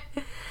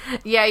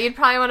 Yeah, you'd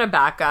probably want to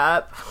back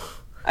up.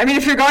 I mean,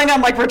 if you're going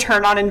on like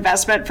return on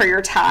investment for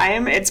your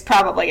time, it's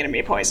probably gonna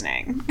be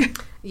poisoning.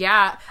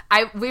 Yeah,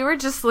 we were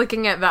just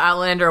looking at the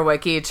Outlander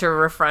wiki to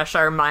refresh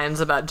our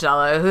minds about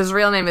Jell-O, whose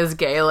real name is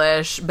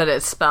Gaelish, but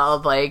it's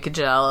spelled like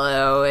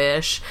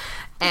Jell-O-ish.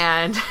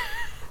 And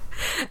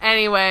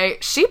anyway,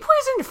 she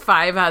poisoned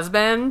 5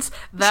 husbands.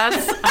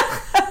 That's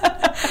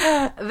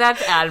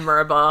that's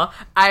admirable.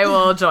 I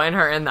will join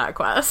her in that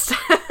quest.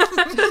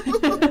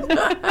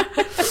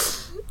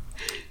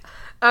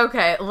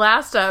 Okay,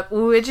 last up,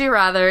 would you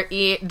rather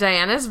eat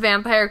Diana's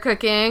vampire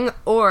cooking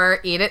or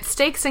eat at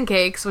Steaks and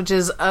Cakes, which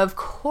is, of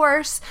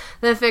course,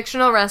 the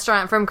fictional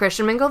restaurant from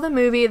Christian Mingle the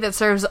movie that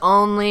serves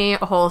only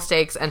whole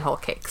steaks and whole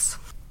cakes?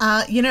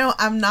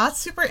 I'm not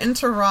super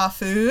into raw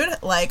food.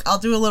 Like, I'll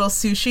do a little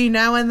sushi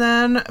now and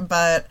then,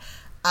 but,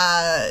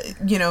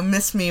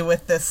 miss me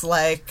with this,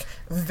 like,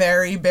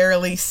 very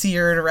barely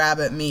seared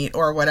rabbit meat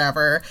or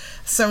whatever.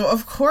 So,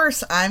 of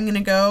course, I'm gonna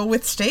go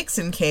with Steaks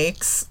and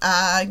Cakes,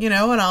 and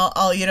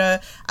I'll eat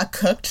a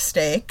cooked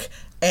steak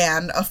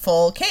and a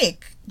full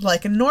cake,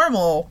 like a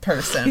normal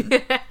person.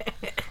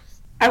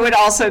 I would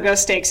also go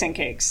Steaks and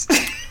Cakes.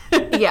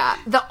 Yeah,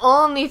 the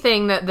only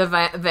thing that the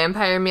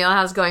vampire meal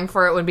has going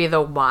for it would be the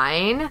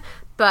wine.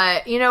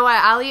 But you know what?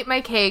 I'll eat my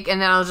cake and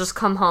then I'll just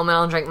come home and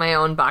I'll drink my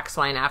own box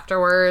wine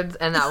afterwards,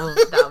 and that'll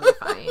be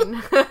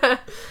fine.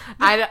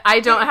 I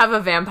don't have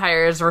a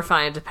vampire's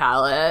refined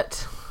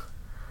palate.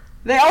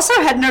 They also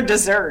had no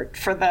dessert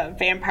for the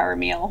vampire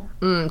meal.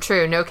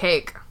 True, no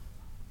cake.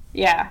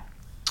 Yeah.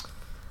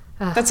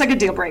 That's like a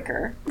deal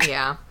breaker.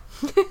 Yeah.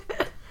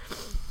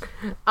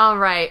 All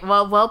right.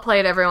 Well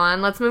played,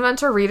 everyone. Let's move on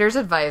to Reader's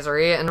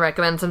Advisory and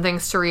recommend some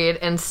things to read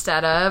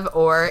instead of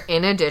or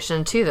in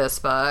addition to this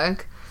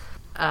book.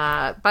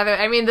 By the way,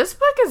 I mean, this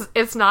book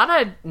it's not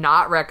a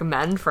not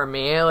recommend for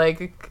me.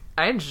 Like,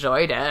 I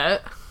enjoyed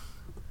it.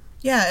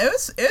 Yeah, it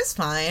was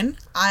fine.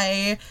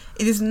 It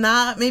is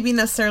not maybe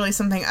necessarily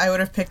something I would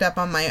have picked up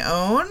on my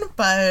own,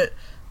 but,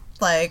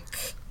 like,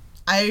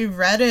 I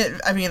read it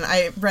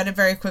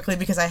very quickly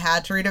because I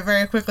had to read it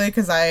very quickly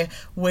because I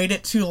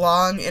waited too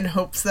long in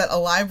hopes that a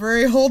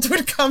library hold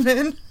would come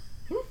in.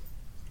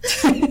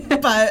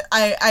 But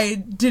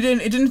it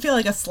didn't feel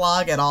like a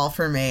slog at all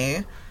for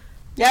me.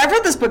 Yeah, I've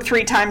read this book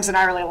 3 times and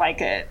I really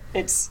like it.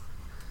 It's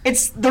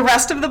the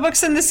rest of the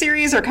books in the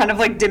series are kind of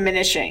like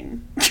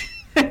diminishing.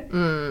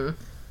 And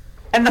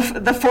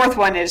the 4th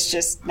one is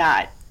just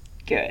not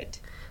good.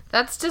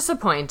 That's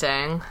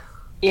disappointing.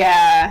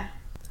 Yeah.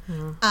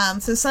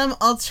 So some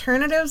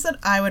alternatives that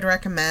I would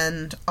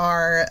recommend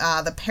are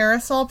the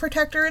Parasol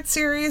Protectorate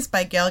series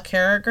by Gail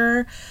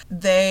Carriger.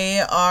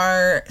 They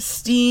are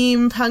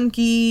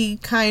steampunky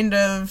kind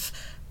of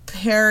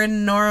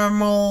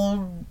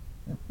paranormal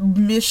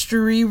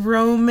mystery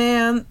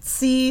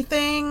romance-y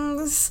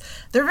things.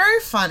 They're very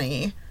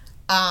funny,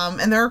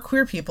 and there are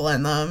queer people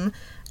in them,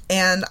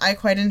 and I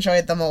quite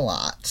enjoyed them a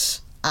lot.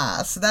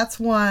 So that's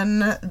one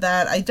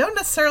that I don't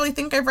necessarily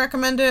think I've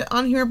recommended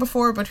on here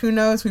before, but who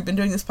knows? We've been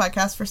doing this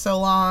podcast for so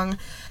long.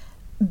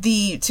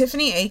 The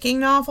Tiffany Aching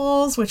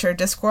novels, which are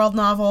Discworld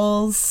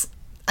novels.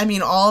 I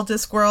mean, all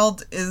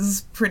Discworld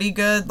is pretty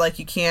good. Like,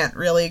 you can't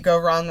really go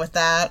wrong with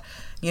that.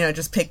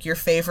 Just pick your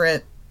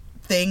favorite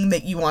thing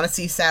that you want to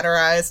see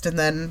satirized and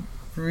then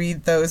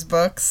read those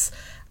books.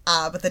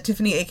 But the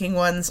Tiffany Aching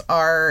ones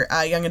are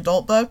young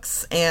adult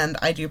books, and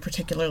I do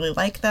particularly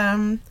like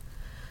them.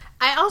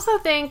 I also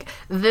think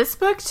this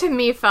book to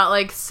me felt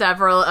like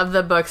several of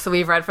the books that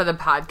we've read for the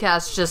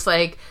podcast just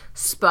like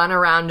spun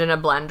around in a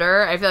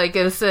blender. I feel like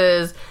this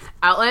is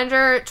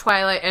Outlander,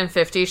 Twilight, and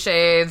 50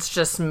 Shades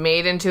just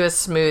made into a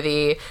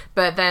smoothie,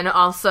 but then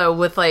also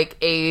with like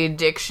a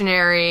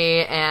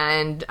dictionary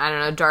and, I don't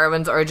know,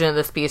 Darwin's Origin of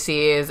the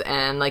Species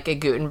and like a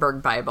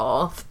Gutenberg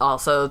Bible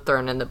also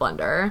thrown in the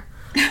blender.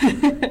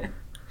 And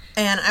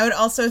I would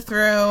also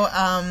throw,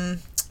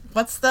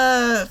 what's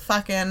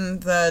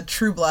the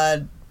True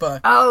Blood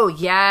book? Oh,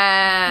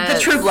 yes. The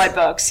True Blood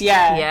books,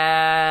 yeah.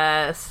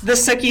 Yes. The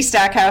Sookie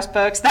Stackhouse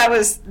books. That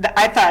was,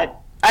 I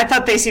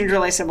thought they seemed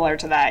really similar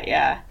to that,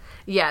 yeah.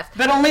 Yes.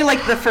 But only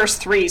like the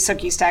first 3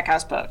 Sookie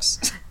Stackhouse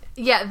books.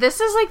 Yeah,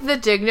 this is like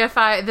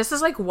this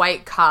is like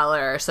white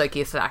collar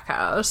Sookie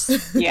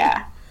Stackhouse.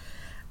 Yeah.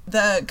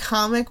 The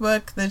comic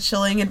book, The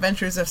Chilling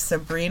Adventures of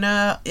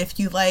Sabrina, if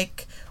you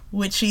like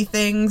witchy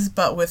things,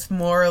 but with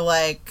more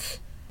like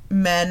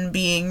men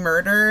being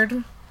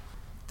murdered,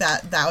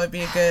 that would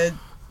be a good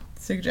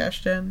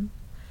suggestion.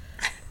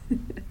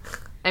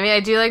 I mean, I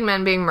do like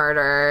men being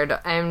murdered.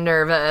 I'm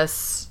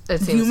nervous.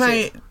 It seems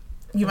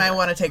You might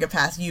want to take a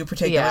pass. You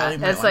particularly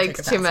might it's want to like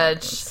take a too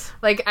pass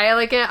much. Like, I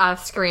like an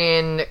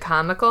off-screen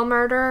comical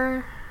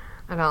murder.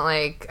 I don't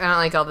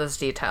like all those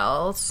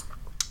details.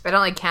 I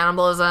don't like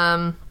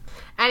cannibalism.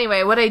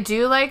 Anyway, what I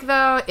do like,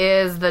 though,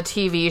 is the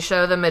TV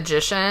show The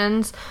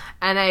Magicians.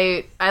 And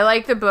I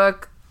like the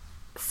book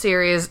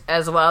series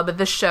as well, but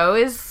the show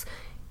is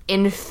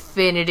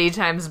infinity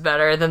times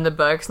better than the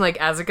books. Like,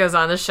 as it goes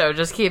on, the show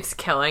just keeps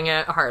killing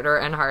it harder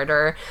and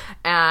harder.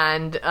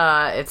 And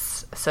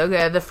it's so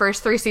good. The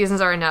first 3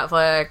 seasons are on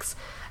Netflix.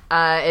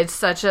 It's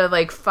such a,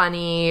 like,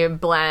 funny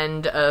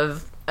blend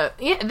of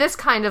this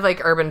kind of,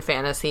 like, urban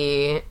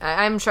fantasy.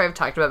 I'm sure I've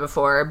talked about it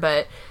before,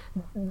 but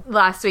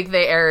last week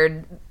they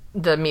aired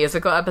the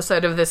musical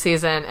episode of this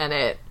season, and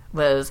it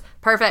was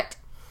perfect.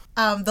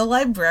 The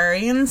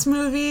Librarians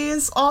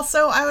movies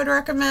also I would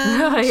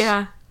recommend.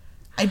 Yeah.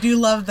 I do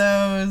love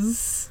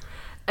those.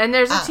 And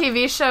there's a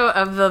TV show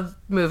of the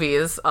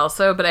movies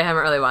also, but I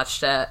haven't really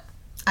watched it.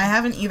 I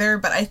haven't either,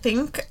 but I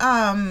think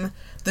the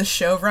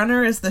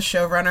showrunner is the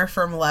showrunner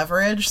from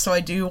Leverage, so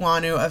I do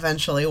want to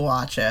eventually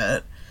watch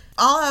it.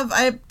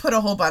 I put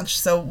a whole bunch,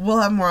 so we'll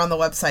have more on the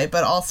website,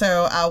 but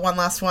also one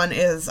last one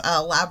is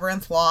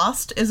Labyrinth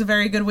Lost is a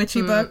very good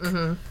witchy book.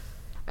 Mm-hmm.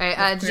 All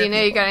right,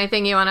 Gina, you got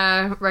anything you want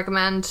to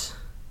recommend?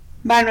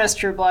 Mine was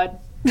True Blood.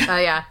 Oh,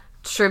 yeah.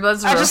 True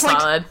Blood's real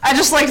solid. I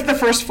just liked the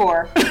first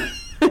 4.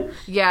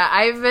 Yeah,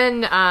 I've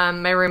been,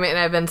 my roommate and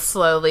I have been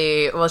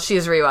slowly, well,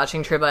 she's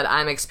rewatching True Blood.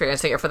 I'm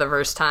experiencing it for the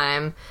first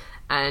time,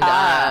 and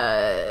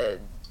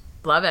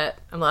love it.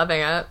 I'm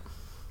loving it.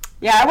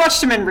 Yeah, I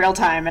watched him in real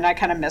time, and I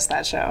kind of missed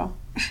that show.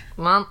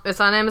 Well,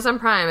 it's on Amazon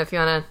Prime if you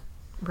want to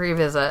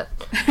revisit.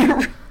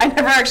 I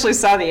never actually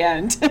saw the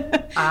end.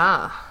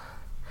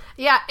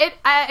 Yeah,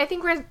 I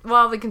think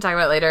we can talk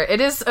about it later. It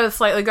is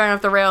slightly going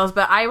off the rails,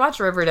 but I watch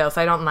Riverdale,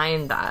 so I don't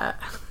mind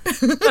that.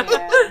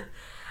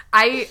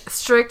 Yeah.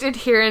 Strict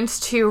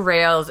adherence to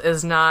rails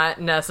is not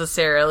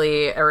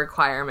necessarily a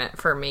requirement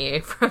for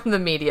me from the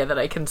media that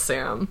I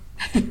consume.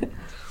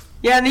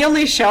 Yeah, and the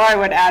only show I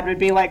would add would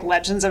be, like,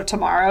 Legends of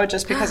Tomorrow,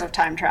 just because of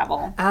time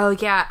travel. Oh,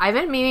 yeah. I've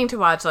been meaning to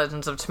watch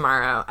Legends of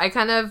Tomorrow. I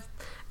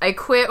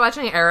quit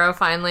watching Arrow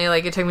finally.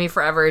 Like, it took me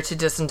forever to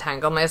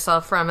disentangle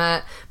myself from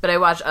it. But I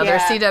watch other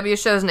CW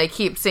shows, and I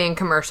keep seeing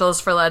commercials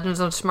for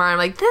Legends of Tomorrow. I'm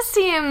like, this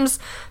seems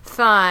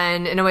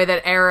fun in a way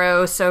that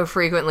Arrow so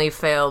frequently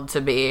failed to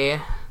be.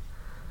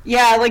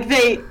 Yeah, like,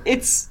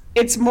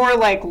 it's more,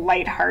 like,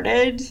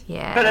 lighthearted.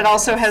 Yeah. But it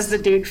also has the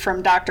dude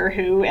from Doctor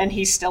Who, and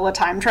he's still a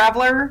time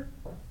traveler.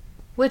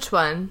 Which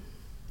one?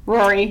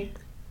 Rory.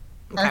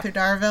 Arthur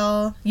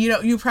Darvill.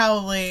 You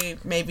probably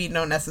maybe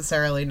don't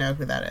necessarily know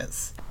who that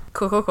is.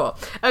 Cool.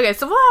 Okay,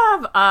 so we'll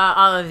have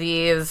all of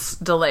these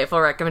delightful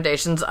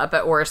recommendations up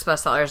at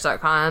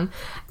worstbestsellers.com.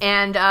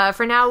 And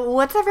for now,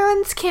 what's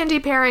everyone's candy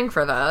pairing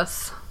for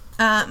this?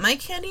 My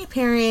candy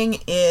pairing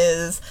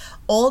is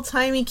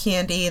old-timey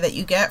candy that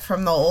you get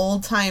from the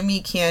old-timey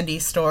candy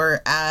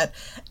store at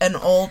an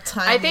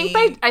old-timey...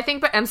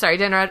 I'm sorry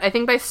to interrupt. I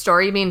think by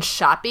store you mean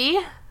Shoppy?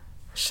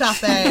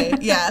 Shoppe,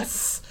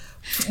 yes.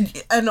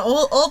 An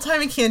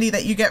old-timey candy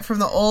that you get from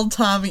the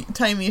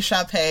old-timey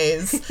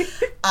shoppes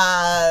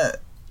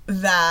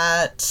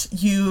that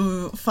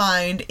you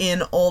find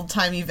in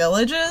old-timey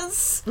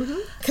villages.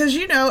 Because,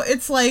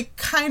 it's, like,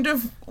 kind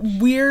of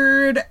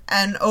weird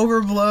and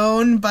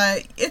overblown,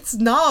 but it's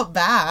not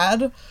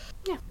bad.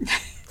 Yeah.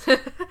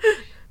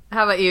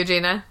 How about you,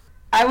 Gina?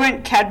 I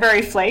went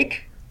Cadbury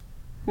Flake,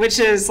 which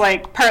is,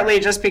 like, partly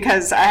just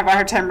because I have a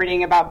hard time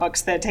reading about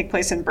books that take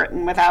place in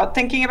Britain without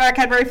thinking about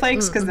Cadbury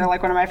Flakes, because they're,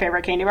 like, one of my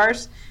favorite candy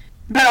bars.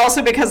 But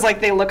also because,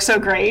 like, they look so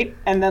great,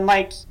 and then,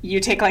 like, you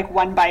take, like,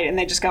 one bite and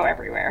they just go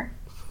everywhere.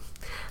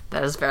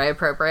 That is very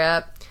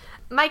appropriate.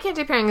 My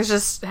candy pairing is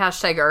just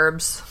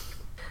 #herbs.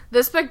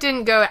 This book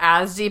didn't go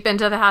as deep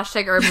into the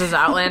 #herbs as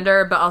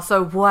Outlander, but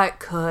also what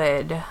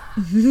could?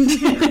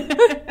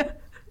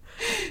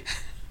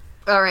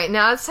 All right,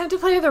 now it's time to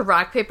play the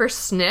Rock, Paper,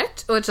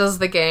 Snicked, which is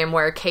the game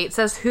where Kate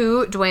says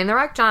who Dwayne "The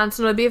Rock"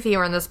 Johnson would be if he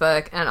were in this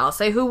book, and I'll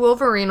say who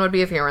Wolverine would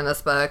be if he were in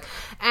this book.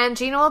 And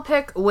Gina will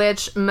pick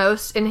which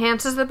most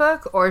enhances the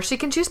book, or she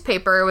can choose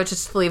paper, which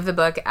is to leave the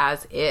book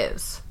as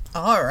is.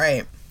 All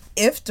right.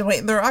 If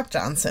Dwayne "The Rock"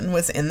 Johnson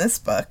was in this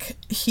book,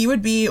 he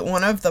would be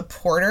one of the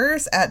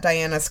porters at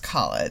Diana's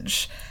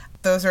college.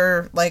 Those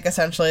are, like,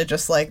 essentially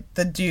just, like,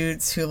 the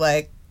dudes who,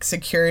 like,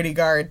 security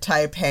guard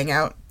type hang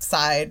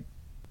outside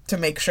to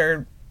make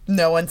sure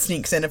no one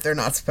sneaks in if they're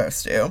not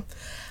supposed to.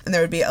 And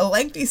there would be a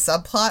lengthy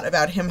subplot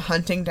about him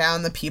hunting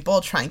down the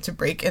people trying to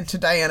break into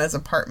Diana's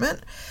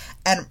apartment.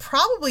 And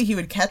probably he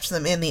would catch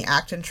them in the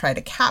act and try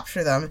to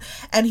capture them.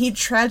 And he'd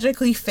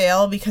tragically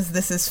fail because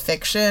this is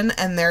fiction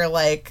and they're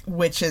like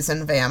witches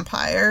and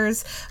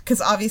vampires.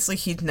 Because obviously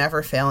he'd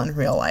never fail in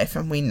real life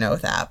and we know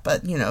that.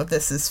 But,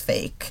 this is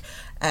fake.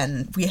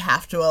 And we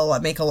have to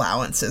make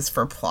allowances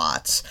for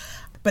plot.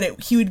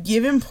 but he would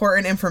give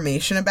important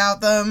information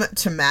about them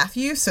to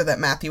Matthew so that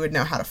Matthew would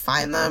know how to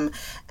find them.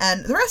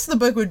 And the rest of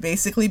the book would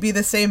basically be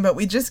the same, but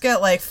we just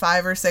get like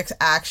 5 or 6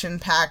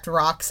 action-packed,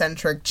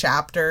 rock-centric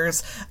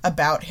chapters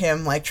about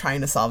him like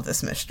trying to solve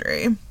this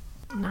mystery.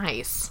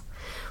 Nice.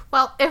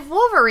 Well, if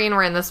Wolverine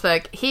were in this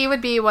book, he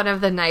would be one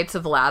of the Knights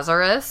of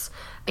Lazarus.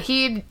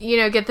 He'd,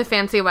 get the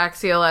fancy wax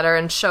seal letter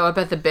and show up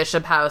at the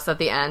Bishop house at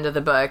the end of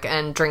the book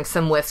and drink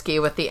some whiskey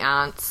with the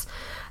aunts.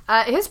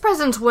 His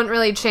presence wouldn't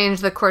really change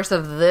the course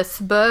of this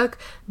book,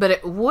 but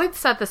it would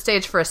set the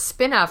stage for a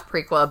spin-off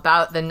prequel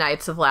about the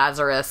Knights of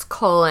Lazarus,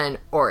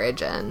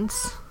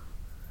 origins.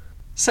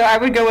 So I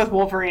would go with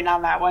Wolverine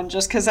on that one,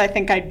 just because I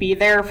think I'd be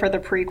there for the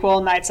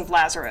prequel Knights of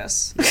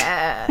Lazarus.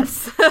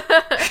 Yes.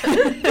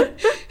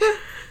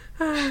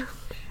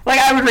 Like,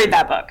 I would read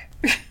that book.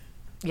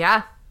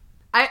 Yeah.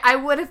 I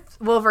would if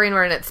Wolverine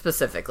were in it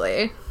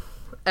specifically.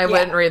 I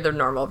wouldn't read the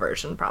normal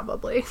version,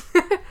 probably.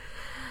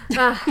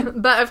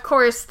 But, of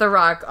course, The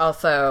Rock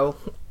also,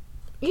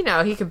 he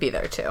could be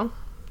there, too.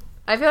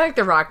 I feel like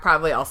The Rock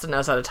probably also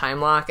knows how to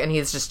time lock, and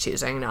he's just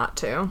choosing not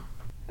to.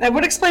 That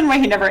would explain why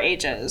he never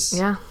ages.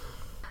 Yeah.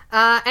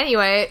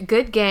 Anyway,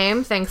 good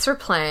game. Thanks for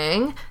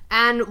playing.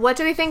 And what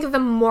do we think the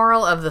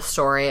moral of the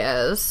story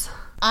is?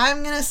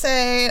 I'm going to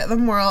say the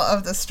moral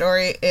of the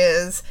story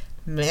is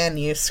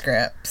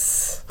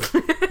manuscripts.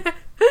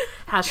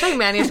 Hashtag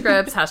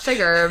manuscripts, hashtag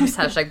herbs,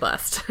 hashtag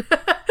blessed.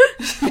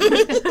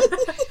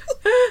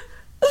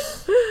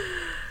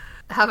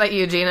 How about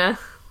you, Gina?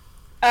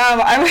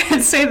 I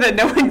would say that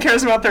no one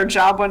cares about their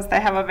job once they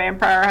have a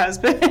vampire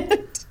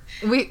husband.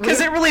 Because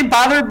it really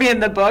bothered me in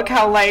the book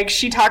how, like,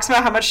 she talks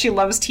about how much she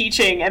loves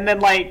teaching, and then,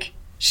 like,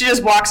 she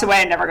just walks away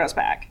and never goes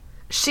back.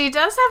 She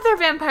does have their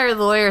vampire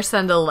lawyer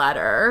send a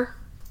letter.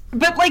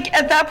 But, like,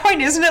 at that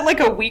point, isn't it, like,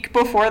 a week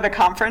before the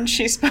conference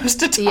she's supposed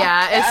to talk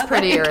Yeah, it's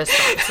pretty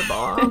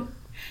irresponsible.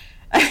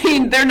 I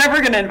mean, they're never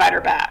going to invite her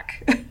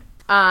back.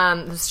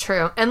 That's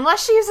true.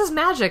 Unless she uses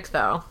magic,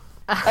 though.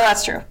 Oh,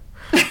 that's true.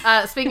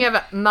 Speaking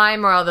of, my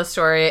moral of the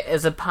story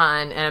is a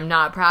pun, and I'm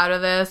not proud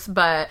of this,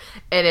 but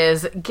it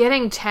is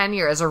getting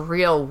tenure as a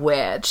real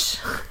witch.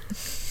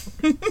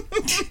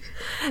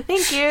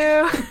 Thank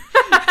you.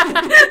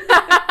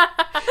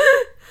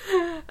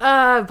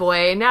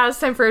 Boy, now it's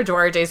time for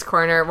Duarte's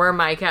Corner, where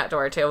my cat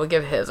Duarte will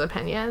give his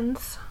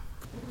opinions.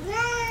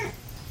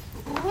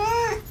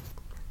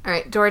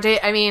 Alright, Duarte,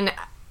 I mean,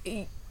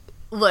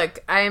 look,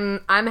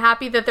 I'm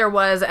happy that there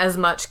was as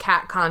much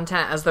cat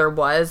content as there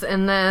was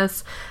in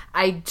this.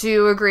 I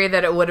do agree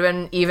that it would have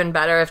been even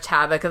better if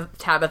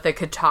Tabitha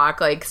could talk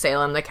like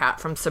Salem the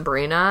cat from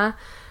Sabrina.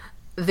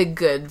 The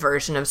good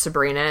version of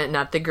Sabrina,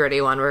 not the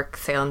gritty one where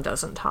Salem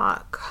doesn't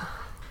talk.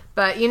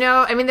 But,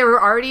 I mean, there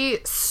were already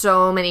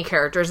so many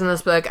characters in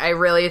this book. I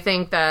really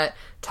think that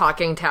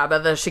Talking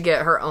Tabitha should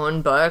get her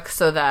own book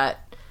so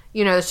that,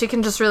 she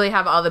can just really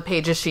have all the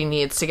pages she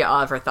needs to get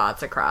all of her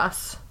thoughts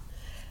across.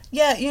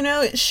 Yeah,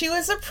 she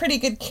was a pretty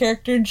good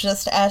character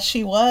just as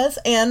she was,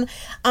 and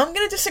I'm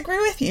going to disagree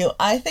with you.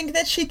 I think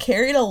that she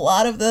carried a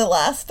lot of the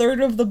last third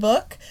of the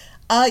book,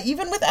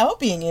 even without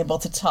being able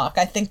to talk.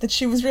 I think that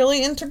she was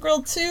really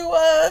integral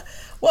to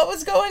what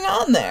was going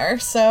on there.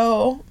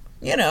 So,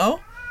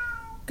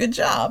 good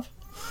job.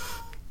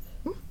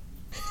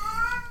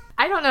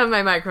 I don't know if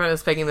my microphone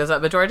is picking this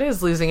up, but Duarte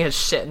is losing his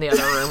shit in the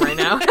other room right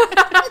now.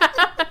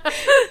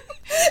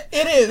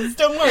 It is.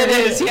 Don't worry. It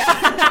is, yeah.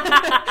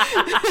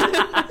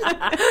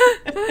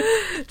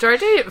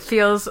 Duarte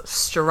feels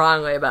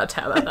strongly about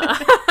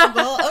Tabitha.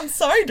 Well, I'm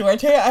sorry,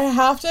 Duarte. I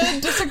have to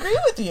disagree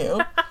with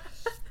you.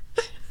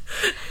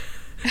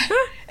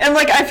 And,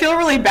 like, I feel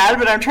really bad,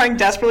 but I'm trying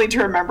desperately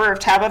to remember if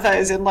Tabitha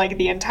is in, like,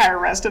 the entire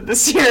rest of the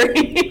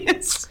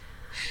series.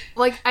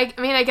 Like, I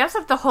mean, I guess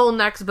if the whole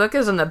next book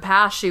is in the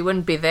past, she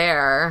wouldn't be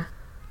there.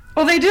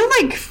 Well, they do,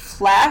 like,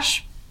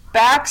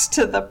 flashbacks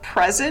to the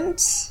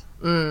present.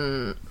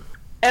 And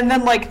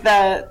then, like,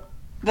 the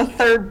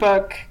third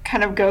book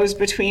kind of goes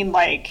between,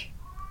 like,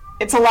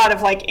 it's a lot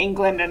of, like,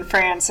 England and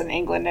France and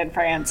England and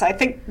France. I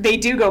think they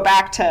do go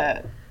back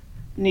to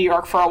New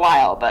York for a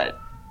while, but...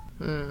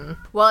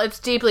 Well, it's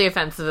deeply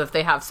offensive if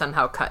they have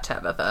somehow cut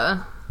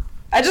Tabitha.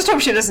 I just hope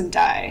she doesn't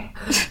die.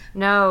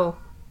 No.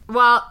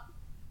 Well,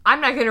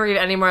 I'm not going to read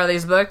any more of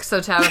these books,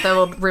 so Tabitha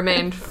will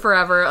remain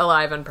forever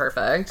alive and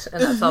perfect,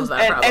 and that solves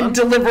that problem. And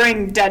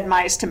delivering dead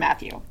mice to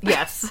Matthew.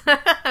 Yes.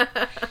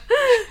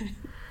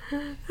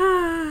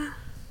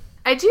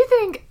 I do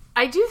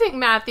think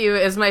Matthew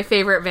is my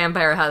favorite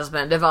vampire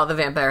husband of all the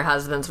vampire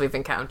husbands we've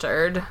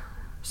encountered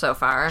so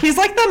far. He's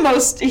like the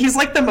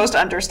most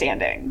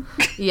understanding.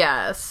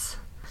 Yes.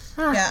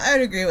 Yeah, I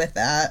would agree with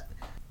that.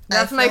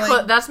 That's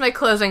my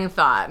closing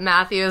thought.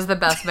 Matthew is the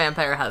best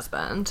vampire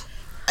husband.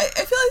 I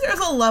feel like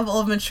there's a level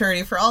of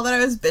maturity for all that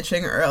I was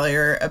bitching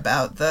earlier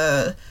about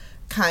the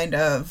kind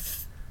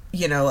of,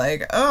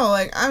 like, oh,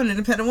 like, I'm an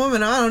independent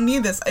woman, I don't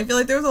need this. I feel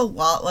like there was a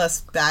lot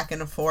less back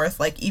and forth.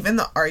 Like, even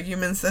the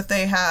arguments that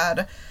they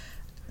had,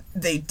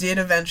 they did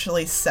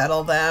eventually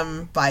settle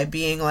them by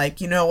being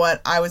like, you know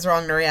what, I was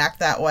wrong to react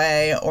that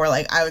way, or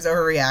like I was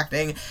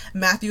overreacting.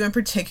 Matthew in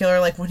particular,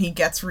 like when he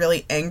gets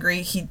really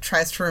angry, he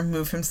tries to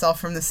remove himself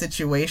from the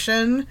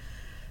situation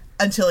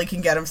until he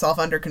can get himself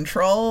under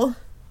control.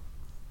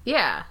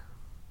 Yeah.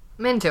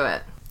 I'm into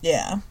it.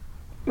 Yeah.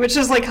 Which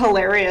is, like,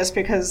 hilarious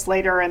because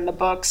later in the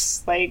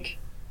books, like,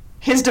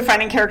 his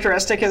defining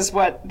characteristic is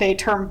what they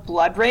term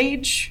blood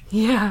rage.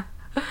 Yeah.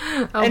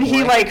 And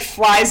he, like,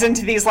 flies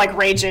into these, like,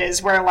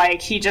 rages where,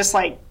 like, he just,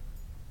 like,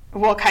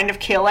 will kind of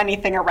kill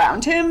anything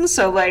around him.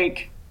 So,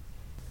 like,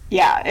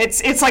 yeah,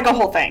 it's like a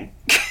whole thing.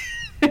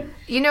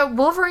 You know,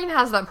 Wolverine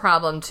has that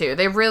problem, too.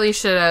 They really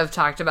should have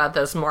talked about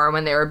this more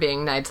when they were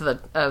being Knights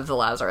of the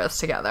Lazarus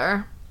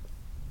together.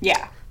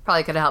 Yeah.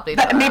 Probably could have helped each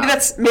other maybe out.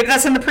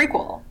 that's in the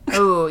prequel.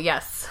 Oh,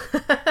 yes.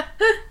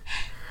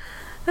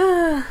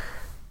 Gina,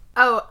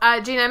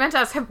 I meant to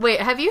ask,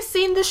 have you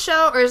seen the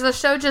show, or is the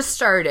show just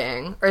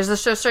starting? Or is the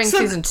show starting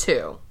season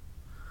 2?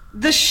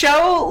 The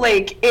show,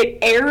 like, it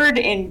aired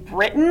in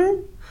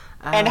Britain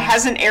and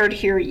hasn't aired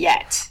here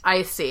yet.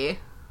 I see.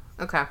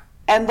 Okay.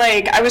 And,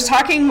 like, I was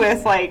talking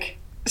with, like,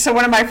 so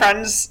one of my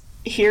friends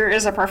here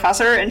is a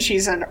professor, and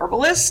she's an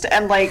herbalist,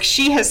 and, like,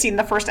 she has seen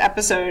the first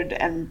episode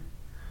and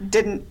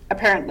didn't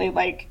apparently,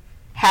 like,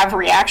 have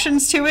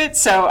reactions to it,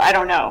 so I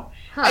don't know.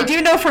 Huh. I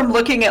do know from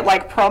looking at,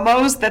 like,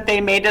 promos that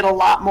they made it a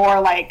lot more,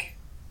 like,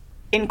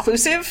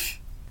 inclusive.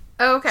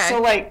 Oh, okay.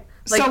 So,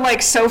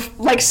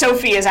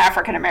 Sophie is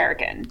African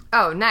American.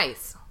 Oh,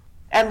 nice.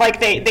 And, like,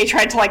 they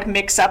tried to, like,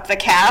 mix up the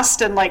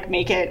cast and, like,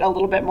 make it a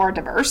little bit more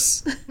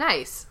diverse.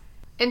 Nice.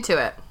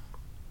 Into it.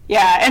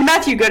 Yeah, and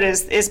Matthew Good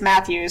is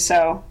Matthew,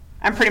 so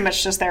I'm pretty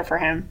much just there for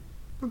him.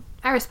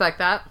 I respect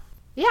that.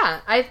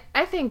 Yeah, I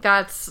think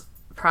that's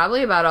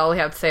probably about all we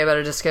have to say about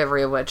A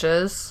Discovery of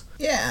Witches.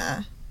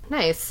 Yeah.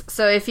 Nice.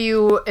 So if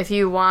you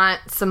want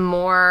some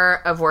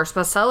more of Worst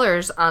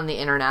Bestsellers on the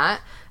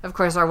internet, of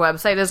course our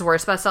website is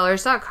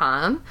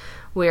worstbestsellers.com.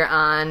 We're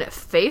on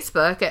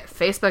Facebook at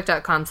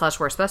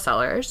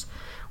facebook.com/worstbestsellers.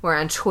 We're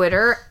on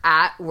Twitter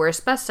at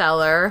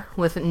worstbestseller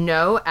with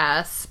no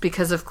S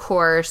because, of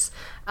course,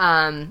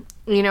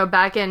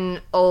 back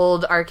in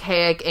old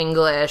archaic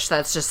English,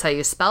 that's just how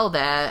you spelled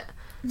it.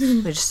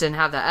 We just didn't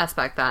have that S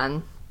back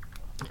then.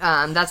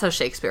 That's how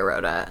Shakespeare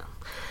wrote it.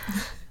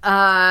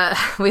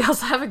 We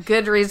also have a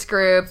Goodreads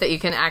group that you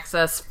can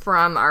access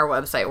from our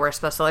website,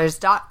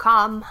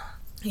 worstbestsellers.com.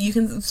 You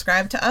can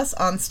subscribe to us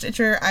on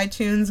Stitcher,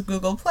 iTunes,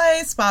 Google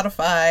Play,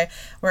 Spotify,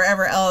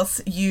 wherever else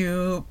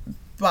you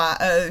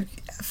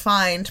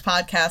find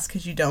podcasts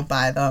because you don't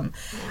buy them.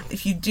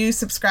 If you do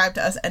subscribe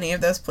to us any of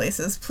those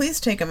places,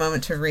 please take a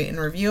moment to rate and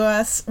review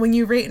us. When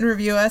you rate and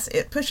review us,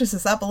 it pushes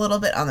us up a little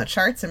bit on the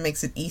charts and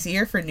makes it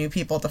easier for new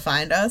people to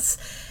find us.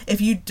 If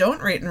you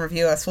don't rate and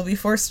review us, we'll be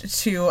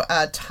forced to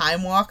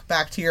time walk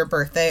back to your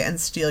birthday and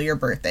steal your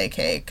birthday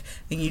cake,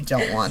 and you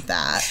don't want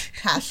that.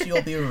 Cash,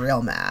 you'll be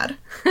real mad.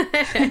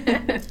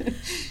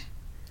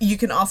 You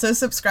can also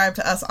subscribe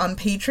to us on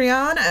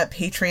Patreon at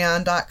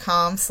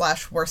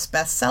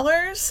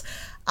patreon.com/worstbestsellers,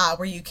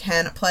 where you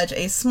can pledge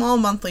a small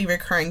monthly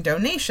recurring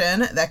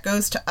donation that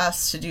goes to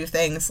us to do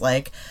things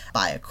like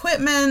buy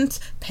equipment,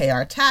 pay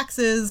our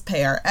taxes,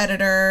 pay our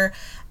editor,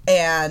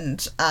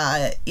 and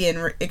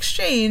in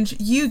exchange,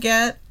 you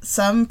get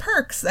some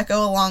perks that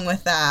go along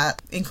with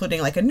that, including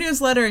like a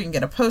newsletter, you can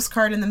get a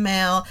postcard in the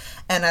mail,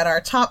 and at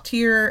our top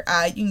tier,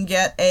 you can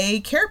get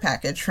a care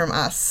package from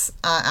us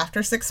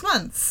after 6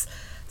 months.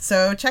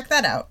 So check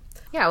that out.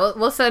 Yeah,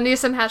 we'll send you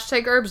some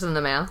 #herbs in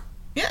the mail.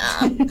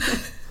 Yeah.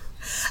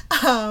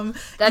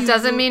 That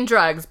doesn't mean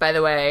drugs, by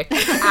the way.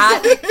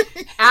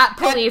 At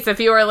police, if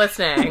you are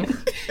listening.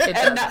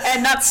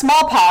 And not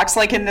smallpox,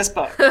 like in this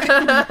book.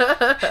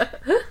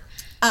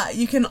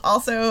 You can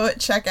also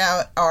check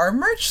out our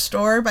merch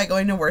store by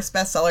going to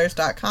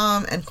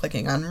worstbestsellers.com and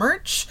clicking on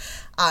merch.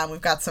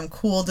 We've got some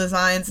cool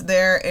designs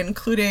there,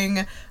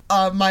 including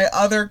my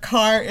other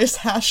car is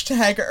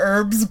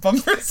 #herbs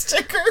bumper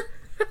sticker.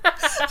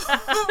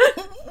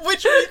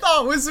 Which we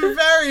thought was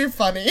very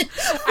funny.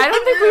 I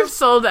don't think we've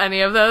sold any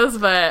of those,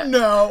 but...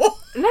 No.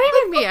 Not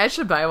even me. I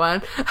should buy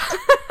one.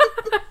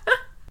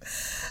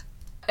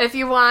 If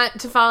you want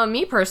to follow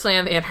me personally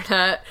on the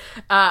internet,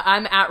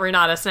 I'm at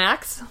Renata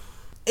Snacks.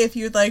 If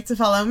you'd like to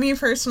follow me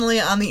personally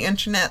on the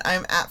internet,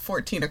 I'm at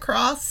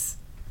 14across.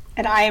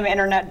 And I am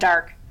Internet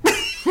Dark.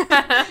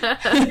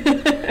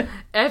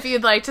 If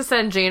you'd like to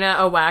send Gina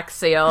a wax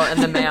seal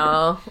in the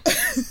mail,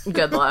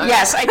 good luck.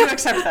 Yes, I do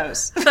accept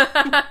those.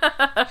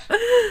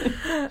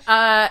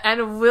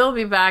 And we'll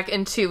be back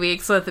in 2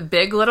 weeks with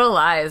Big Little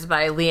Lies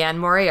by Leanne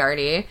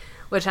Moriarty,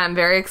 which I'm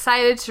very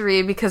excited to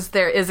read because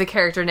there is a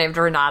character named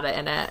Renata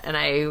in it, and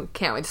I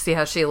can't wait to see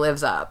how she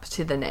lives up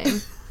to the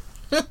name.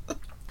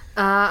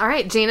 All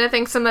right, Gina,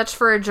 thanks so much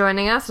for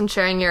joining us and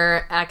sharing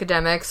your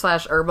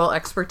academic/herbal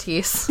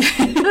expertise.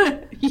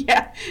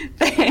 Yeah,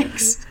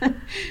 thanks.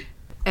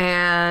 And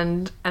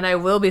and I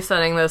will be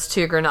sending those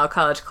to Grinnell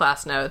College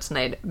class notes, and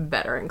they'd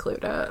better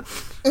include it.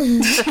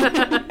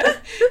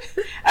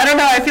 I don't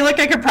know. I feel like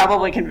I could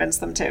probably convince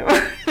them to.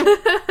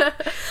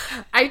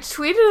 I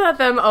tweeted at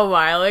them a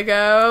while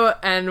ago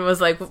and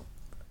was like,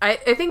 I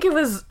think it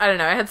was, I don't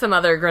know, I had some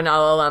other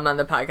Grinnell alum on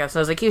the podcast, and I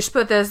was like, you should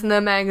put this in the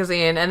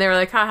magazine, and they were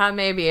like, haha,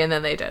 maybe, and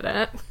then they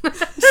didn't.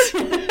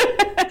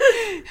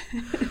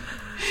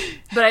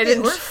 But I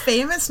didn't. We're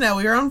famous now.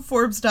 We were on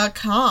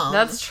Forbes.com.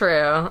 That's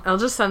true. I'll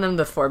just send them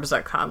the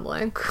Forbes.com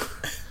link.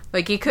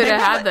 Like, you could have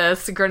had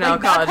this Grinnell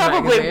College that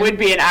probably magazine. would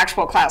be an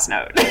actual class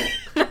note.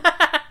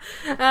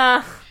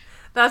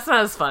 That's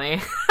not as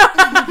funny.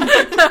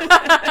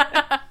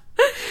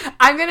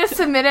 I'm going to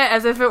submit it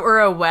as if it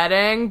were a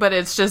wedding, but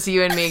it's just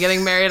you and me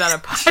getting married on a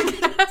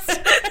podcast.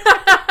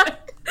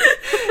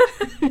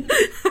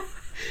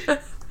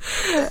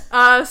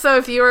 So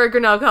if you are a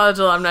Grinnell College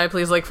alumni,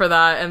 please look for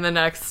that in the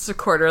next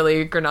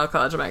quarterly Grinnell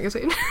College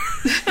magazine.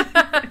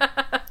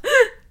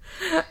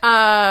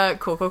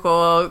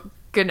 Cool.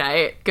 Good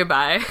night.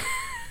 Goodbye.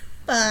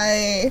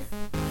 Bye.